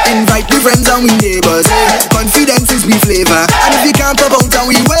chaser. Invite the friends and we neighbors. Confidence is we flavor. And if we can't pop out and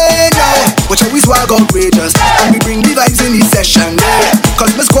we win now, watch how we swag outrageous. And we bring the vibes in the session.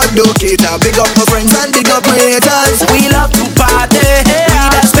 Cause my squad don't cater. Big up my friends and big up my haters. We love to party. We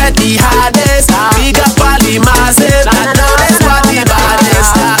just spend the hardest. Big up all the masses. I know that's what the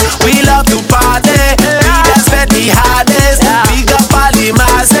baddest. We love to party. We just spend the hardest. Big up all the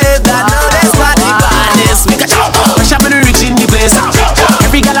masses. I know that's what the baddest. We got pressure me to reach in the place.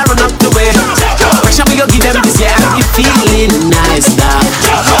 Every girl I run up the way. Pressure me to give them this year and be feeling nice now.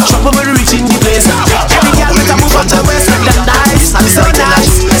 Trouble me to reach in the place. Every girl better move up the waist and them nice, so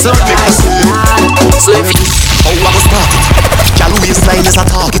nice, so nice. So if you how I was started, gal waistline is a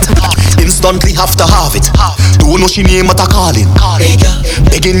target. Instantly have to have it. Don't know she name what I call it.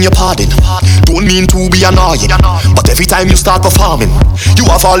 Begging your pardon. Don't mean to be annoying, but every time you start performing, you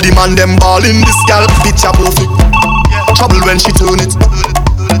have all the man them balling. This gal picture perfect. Trouble when she turn it.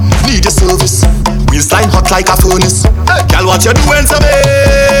 Need your service. Waistline hot like a furnace. Gal, what you doing to me?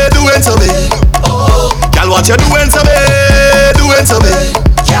 Doing to me. Gal, what you doing to me? Doing to me.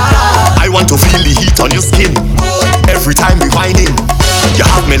 I want to feel the heat on your skin. Every time we whining, you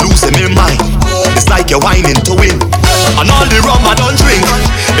have me losing my mind. It's like you're whining to win. And all the rum I don't drink,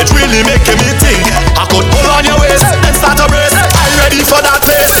 it's really making me think. I could pull on your waist and start a race. I'm ready for that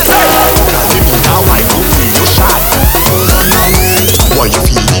race. Now I come feel you sharp. When you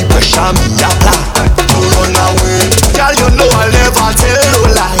feel the pressure me apply, don't run away. Girl, you know I'll never tell no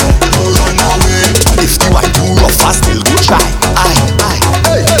lie. Don't run away. If you are too rough, I still go try.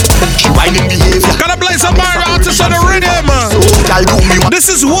 She whining behavior. Gotta play some more artists on the rhythm. This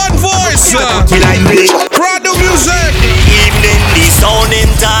is One Voice. Crowd the music. Evening, the Sound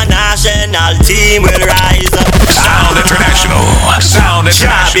International team will rise. Sound International. Sound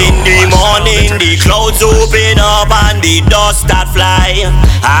International. In the morning, the clouds open up and the dust start fly.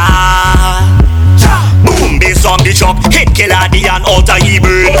 Boom, bass on the truck, hit Killer D and Alter E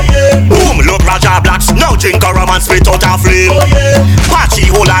burn. Boom, look Raja Blacks, now drink a rum and spit out a flame. Patchy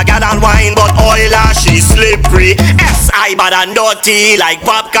hooligan and wine, but oil and she slippery. S.I. bad and dirty like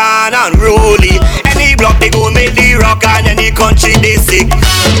popcorn and rolly. Any block they go make the rock and any country they sick.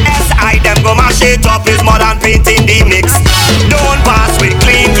 S.I. them go mash it up with mud and paint in the mix. Don't pass with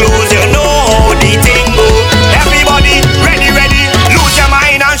clean clothes, you know how the thing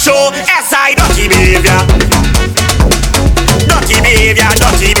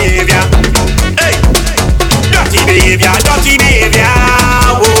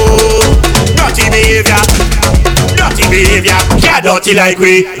a dirty like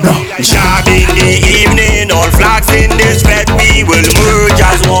we. Job in the evening, all flags in this bed, we will merge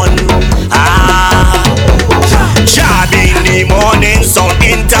as one. Job in the morning, so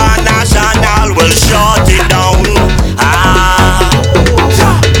international will shut it down.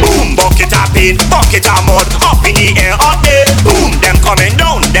 Boom, bucket up in, bucket of mud, up in the air, up there. Boom, them coming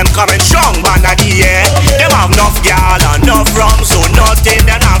down, them coming strong, man of the air. Them have enough gal, enough rum, so nothing,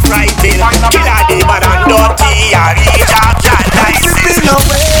 they're not frightened. Kill a day, but I'm dirty, I reach out, like slipping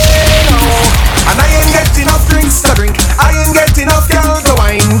away, no. And I ain't get enough drinks to drink, I ain't get enough gal to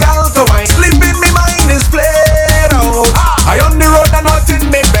wine, Slipping, me mind is played out. I on the road and not in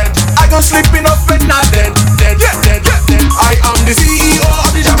my bed, I go sleeping up and not dead. I am the CEO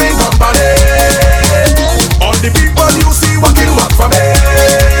of the Jamaican company. All the people you see walking work for me.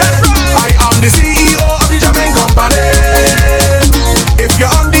 I am the CEO of the Jamaican company. If you're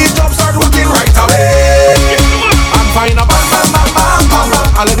on the job, start working right away. I'm fine a bam bam bam bam bam bam.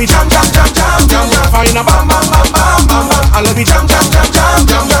 I love you jam jam jam jam jam jam. Fine a bam bam bam bam bam bam. I love you jam jam jam jam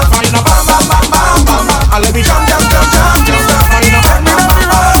jam jam. Fine a bam bam bam bam bam bam. I love you jam jam jam jam jam jam. Fine a bam bam bam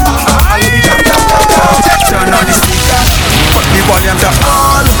bam bam. I love you jam jam jam jam. Turn on the speaker, put the volume to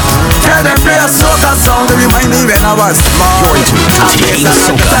on. Tell them play a soca song to remind me when I was small.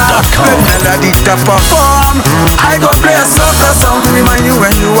 TeamSoca.com. Melody to perform. I go play a soca song to remind you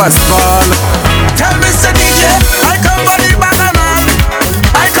when you was small. Tell Mr. DJ, I come for the banana.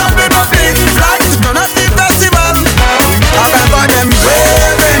 I come with my big flag in front of the festival. I got them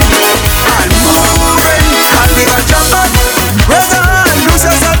waving and moving, and we gon' jump up. Raise your hand, lose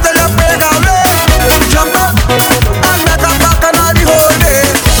yourself till you break away. Jump up and make a back on all the whole day.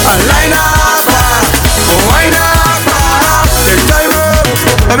 And line up, wind up, take time up,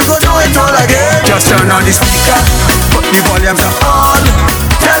 and we gon' do it all again. Just turn on the speaker, put the volume to on.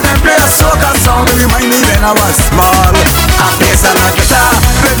 Tell them play a soca song to remind me when I was small. I play some guitar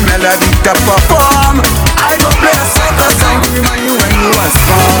with melody to perform. I go play a soca song to remind you when you was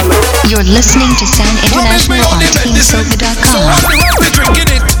small. You're listening to Sound International on TeamSoca.com. So on the road we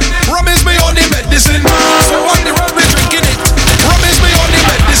drinking it, rum is my only medicine. So on the road we drinking it, rum is my only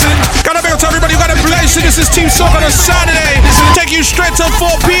medicine. Gotta be able to everybody, you gotta bless it. This is Team Soca on a Saturday. Take you straight to 4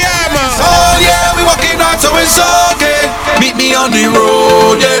 p.m. Oh yeah, we walking out so it's okay. Meet me on the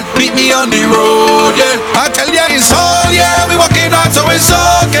road, yeah. Meet me on the road, yeah. I tell ya it's all, yeah. We walking out so it's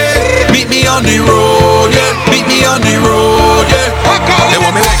okay. Meet me on the road, yeah. Meet me on the road, yeah. They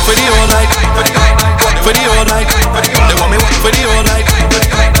want me work for the whole night, for the whole night. They want me work for the whole night,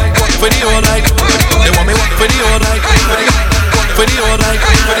 for the whole night. They want me work for the whole night, for the whole night.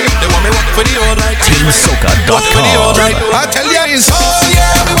 They want me work for the whole night. TeamSoca.com. I tell ya it's all,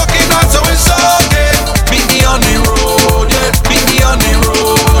 yeah. We walking out so it's okay. Meet me on the road, yeah. Meet me on the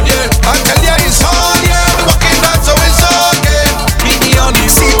road, yeah. I tell ya it's all, yeah. We walking out so it's okay. Meet me on the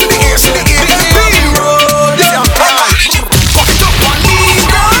road. See to the ear, see the ear. Meet me on the road, yeah. Pop it up on me,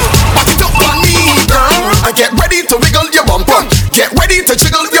 girl. Pop it up on me, girl. And get ready to wiggle your bum bum. Get ready to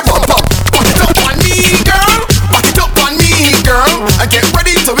jiggle your bum bum. Pop it up on me, girl. Pop it up on me, girl. And get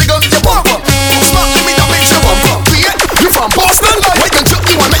ready to wiggle your bum bum. Smart to me, that makes your bum bum. You from Boston? Why can't you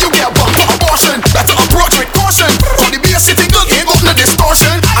want you get a bum for abortion? Better approach with caution. For the beer city girl ain't got no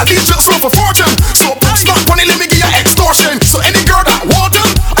distortion. I need just roll for fortune. So press not funny, let me give you extortion. So any girl that want them,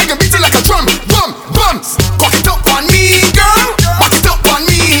 I can beat it like a drum. Bum, bum. Cock it up on me, girl. Cock it up on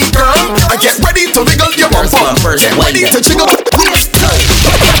me, girl. And get ready to wiggle your bum bum. Get ready to jiggle. Put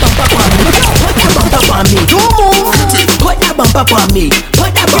that bump up on me. Put that bump up on me.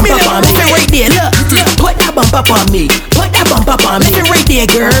 Listen right there, look. Put that bump up on me. Put that bump up on me. Listen right there,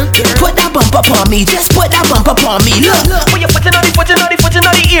 girl. Put that bump up on me. Just put that bump up on me. Look. When you're putting on the ear. Putting on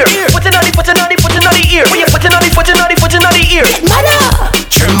the ear. When you're putting on the ear. Mother.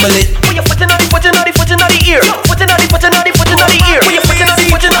 Tremble it. When you're putting on the ear. Putting on the ear. When you're putting on the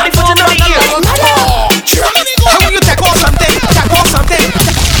ear. Mother. How will you take off something?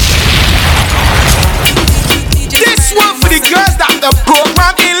 This one for the girls that the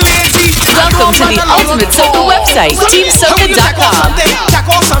program is lazy. Welcome to the ultimate soca website, TeamSoca.com.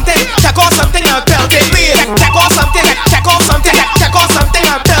 Take off something and belt it. Take off something and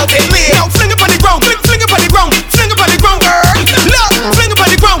belt it. Now fling it on the ground, fling it on the ground, girl. Look, fling it on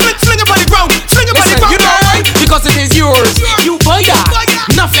the ground, fling it on the ground. You know why? Because it is yours. You buy that.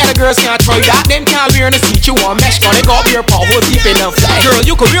 Enough other girls can't try that. Them can't wear in the seat. You want mesh on it, got your power deep enough. Girl,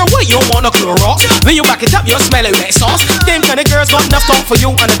 you can wear what you want to Clorox. When you back it up, you smell it like sauce. Them kind of girls got enough talk for you,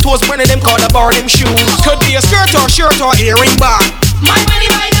 and the toes burning them call the bar them shoes. Could be a skirt or shirt or earring bar. My money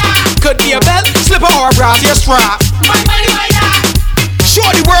by that. Could be a belt, slipper or bra, your strap. My money by that. Show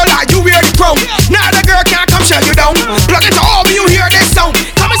the world that you wear the crown. Now the girl can't come shut you down. Plug it to all of you hear this sound.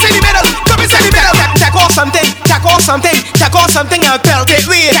 Come and say the medal, come and say the medal. Take off something, take off something, take off something and belt it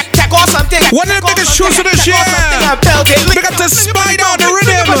with. Take off something. One of the biggest shoes of this year. Big up to Spider on the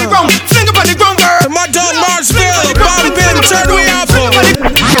rhythm. Fling up on the ground, girl. My dog Marsville, Bob Ben, turn me up.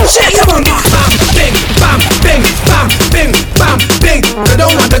 Shake your bum, bam, bing, bam, bing, bam, bing, bam, bing.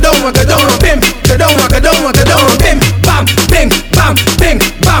 Kadoma, kadoma, kadoma, bim. Kadoma, kadoma, kadoma, bim. Bam, bing, bam, bing,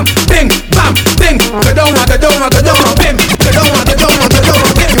 bam, bing, bam, bing. Kadoma, kadoma, kadoma, bim. Kadoma, kadoma, kadoma,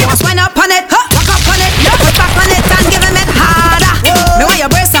 bim. You want swing up on it, walk up on it, put back on it and give him it harder. Me want your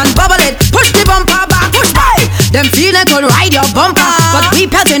brace and bubble it, push the bumper back, push by. Them feeling could ride your bumper, but we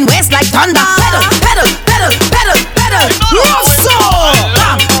pelting waist like thunder. Pedal, pedal, pedal, pedal, pedal. Russo.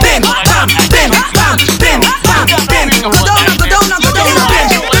 Bam, bing, bam, bing, bam, bing, bam, bing. Go down, go down, go down, bing.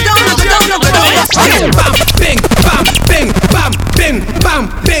 Go down, go down, go down. Bam, bing, bam, bing, bam, bing, bam,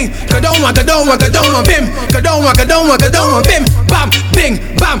 bing. Kadoma, kadoma, kadoma, bim. Kadoma, kadoma, kadoma, bim. Bam, bing,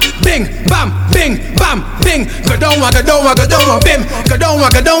 bam, bing, bam, bing, bam, bing. Kadoma, kadoma, kadoma, bim. Kadoma,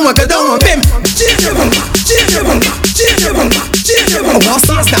 kadoma, kadoma, bim. I want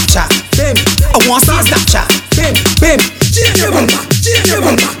some Snapchat, bim. I want some Snapchat, bim, bim.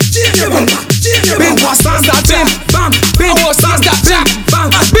 Bim, want some Snapchat, bam, bim. I want some Snapchat, bam,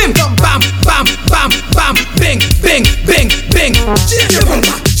 bim, bam, bam, bam, bam, bing, bing, bing, bing.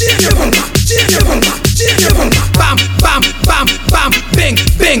 Bam, bam, bam, bam, bing,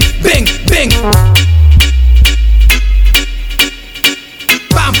 bing, bing, bing.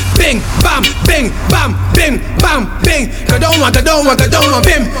 Bam, bing, bam, bing, bam, bing, bam, bing. Kadoma, kadoma, kadoma,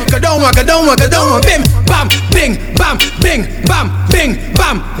 bim. Kadoma, kadoma, kadoma, bim. Bam, bing, bam, bing, bam, bing,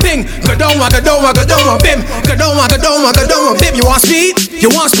 bam, bing. Kadoma, kadoma, kadoma, bim. Kadoma, kadoma, kadoma, bim. You want speed? You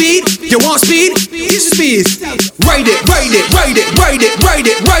want speed? You want speed? Easy speed. Ride it, ride it, ride it, ride it, ride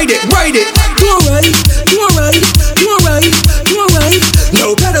it, ride it, ride it. Do alright, do alright, do alright, do alright.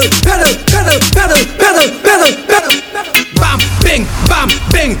 No pedal, pedal, pedal, pedal, pedal, pedal, pedal. Bam, bing, bam,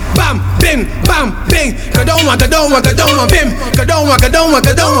 bing, bam, bing, bam, bing. Kadoma, kadoma, kadoma, bim. Kadoma, kadoma,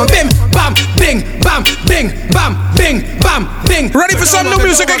 kadoma, bim. Bam, bing, bam, bing, bam, bing, bam, bing. Ready for some new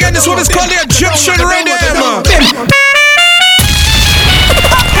music again? This one is called the Egyptian Rhythm.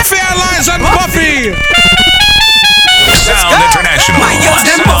 Fairlines and Buffy. Sound International.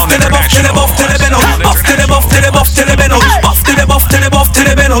 Buff to the buff to the buff to the beno. Buff to the buff to the buff to the beno. Buff to the buff to the buff to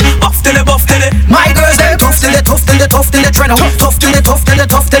the beno. Buff to the buff to the. My girls they tough till they tough till they tough till they tread out. Tough till they tough till they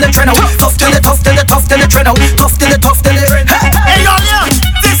tough till they tread out. Tough till they tough till they tough till they tread out. Tough till they tough till they. Hey y'all, yeah.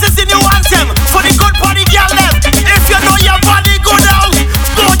 This is the new anthem for the good body girl them. If you know your body good out,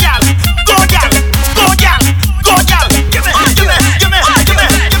 go girl, go girl, go girl, go girl. Give me, give me, give me, give me,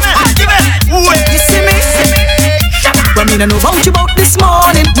 give me, give me. Wait. You see me? But me no know about you about this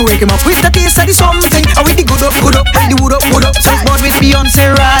morning. Me wake him up with the taste of the something. And with the good up, and the wood up, wood up. Surfboard with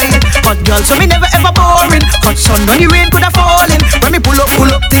Beyonce ride. Hot girl, so me never ever boring. Hot sun when the rain coulda fallen. When me pull up,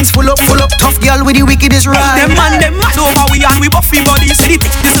 things full up. Tough girl with the wickedest ride. Them man, them mad over we and we Buffy bodies. Say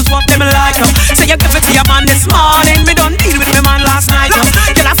this is what them like. Say you give it to your man this morning. Me done deal with me man last night.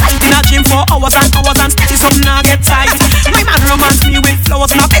 Girl I fight in a gym for hours and steady something I get tight. My man romance me with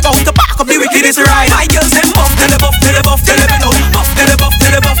flowers and I beg out to back up the wickedest ride. My girls them buff to the buff to the buff to the beno. Buff to the buff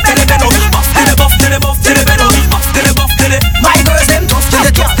to the buff to the beno. Buff to the buff to the buff to the beno. Buff to the buff to the. My girls them tough till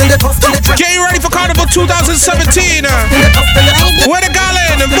they tough till they tough till they tread. Get ready for Carnival 2017. Where the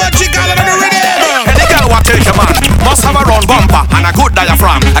gallon, Budgie Gallon on the rhythm. Any girl what take your man must have a round bumper and a good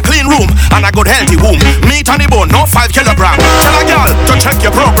diaphragm, a clean room and a good healthy womb. Meat on the bone, no 5 kilogram. Tell a girl to check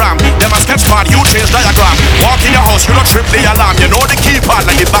your program. Them a sketch pad, you change diagram. Walk in your house, you don't trip the alarm. You know the keypad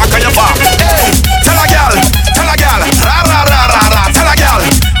like the back of your palm. Hey, tell a girl, ra ra ra ra ra. Tell a girl,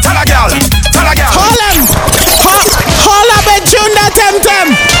 tell a girl, tell a girl. Hold him, hold up and tune that temtem.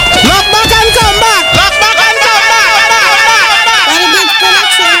 Lock back and come back. Lock back and come back.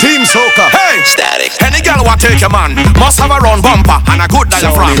 Team Soca, hey, static. Any girl what take your man must have a round bumper and a good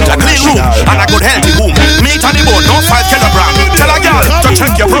diaphragm, a clean room and a good healthy womb. Meat on the bone, no 5 kilogram. Tell a girl to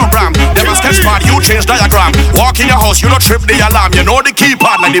check your program. Them a sketch pad, you change diagram. Walk in your house, you don't trip the alarm. You know the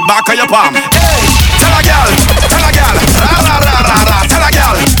keypad like the back of your palm. Hey, tell a girl, ra ra ra ra ra. Tell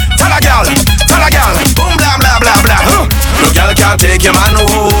a girl, boom blah blah blah blah. No girl can't take your man,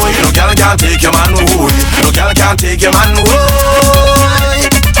 oh. No girl can't take your man, oh. No girl can't take your man, oh.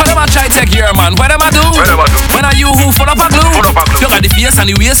 Them a try take your man, what them a do? When are you who full up a glue? You got the face and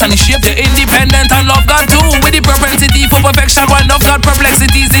the waist and the shape, you're independent and love God too. With the propensity for perfection, one of God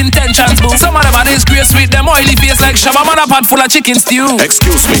perplexities, intentions boo. Some of them are disgrace with them oily face like Shabba man a pot full of chicken stew.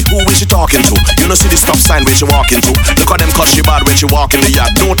 Excuse me, who is she talking to? You know see the stop sign where she walking to. Look at them cut she bad when she walk in the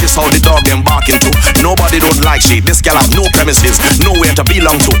yard. Notice how the dog them barking to. Nobody don't like she. This girl have no premises, nowhere to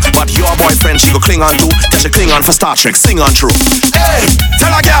belong to. But your boyfriend she go cling on to, cause she cling on for Star Trek, sing on true. Hey,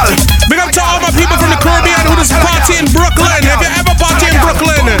 tell a girl. Big up to all my people from the Caribbean who just party in Brooklyn. If you ever party in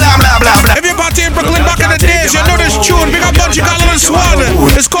Brooklyn, if you party in Brooklyn back in the days, you know this tune. Big up Bungie Collar and Swan.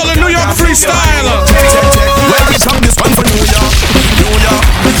 It's called a New York Freestyle. Well, we sung this one for New York, New York,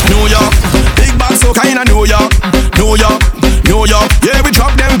 New York. Big band so kinda New York, New York, New York. Yeah, we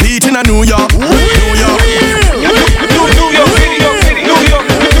drop them beat in a New York, New York.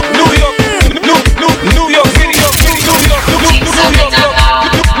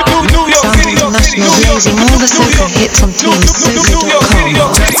 Blazing all the soca hits on TeamSoca.com.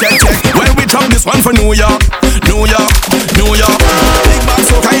 Check. Well, we drop this one for New York, New York, New York. Big band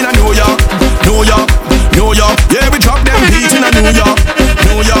so kinda New York, New York, New York. Yeah, we drop them beat in a New York,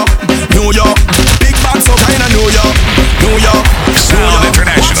 New York, New York. Big band so kinda New York, New York. Sound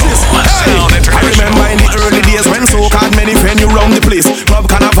International. Sound International. I remember in the early days when soca had many venues round the place. Club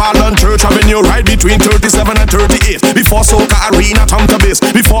Carnival on Church Avenue, right between 37 and 38. Before soca arena, Tom to base.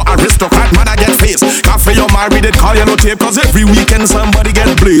 Before aristocrat, man I get face. Cafe you're married, it call you no tape. Cause every weekend somebody get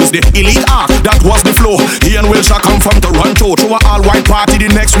blazed. The elite arc, that was the flow. Ian Wilshire come from Toronto to a all-white party the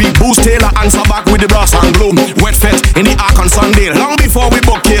next week. Boost Taylor answer back with the brass and gloom. Wet fet in the arc on Sunday. Long before we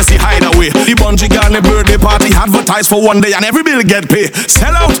book Casey Hideaway. The Bungie Gang birthday party advertised for one day and every bill get paid.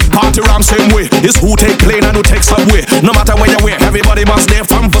 Sell out, party ram same way. It's who take plane and who take subway. No matter where you wear, everybody must there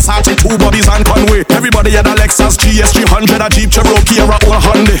from Versace, two Bobbies and Conway. Everybody had a Lexus GS 300, a Jeep Cherokee or a old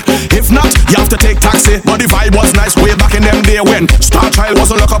Hyundai. If not, you have to take taxi. But the vibe was nice way back in them day when Star Child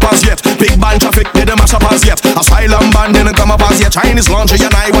wasn't look up as yet. Big band traffic didn't mash up as yet. Asylum band didn't come up as yet. Chinese laundry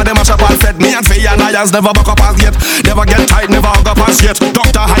and I were the mash up all fed. Me and Faye and Lions never buck up as yet. Never get tight, never hug up as yet.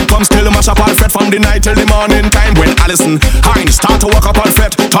 Dr. Hyde comes still mash up all fed from the night till the morning time. When Allison Hines start to walk up all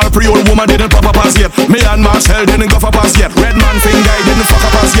fed. Tall Creole woman didn't pop up as yet. Me and Marshall didn't go up as yet. Red man finger didn't fuck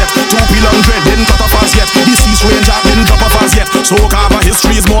up as yet. 2P long dread didn't cut up as yet. Deceased Ranger didn't drop up as yet. So cover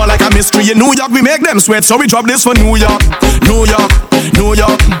history is more like a mystery. In New York we make them sweat, so we drop this for New York, New York, New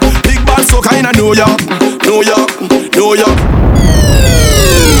York. Big bad so kinda New York, New York, New York.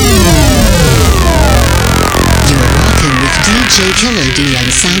 You're rocking with DJ Killer D on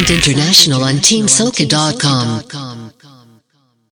Sound International on TeamSoca.com.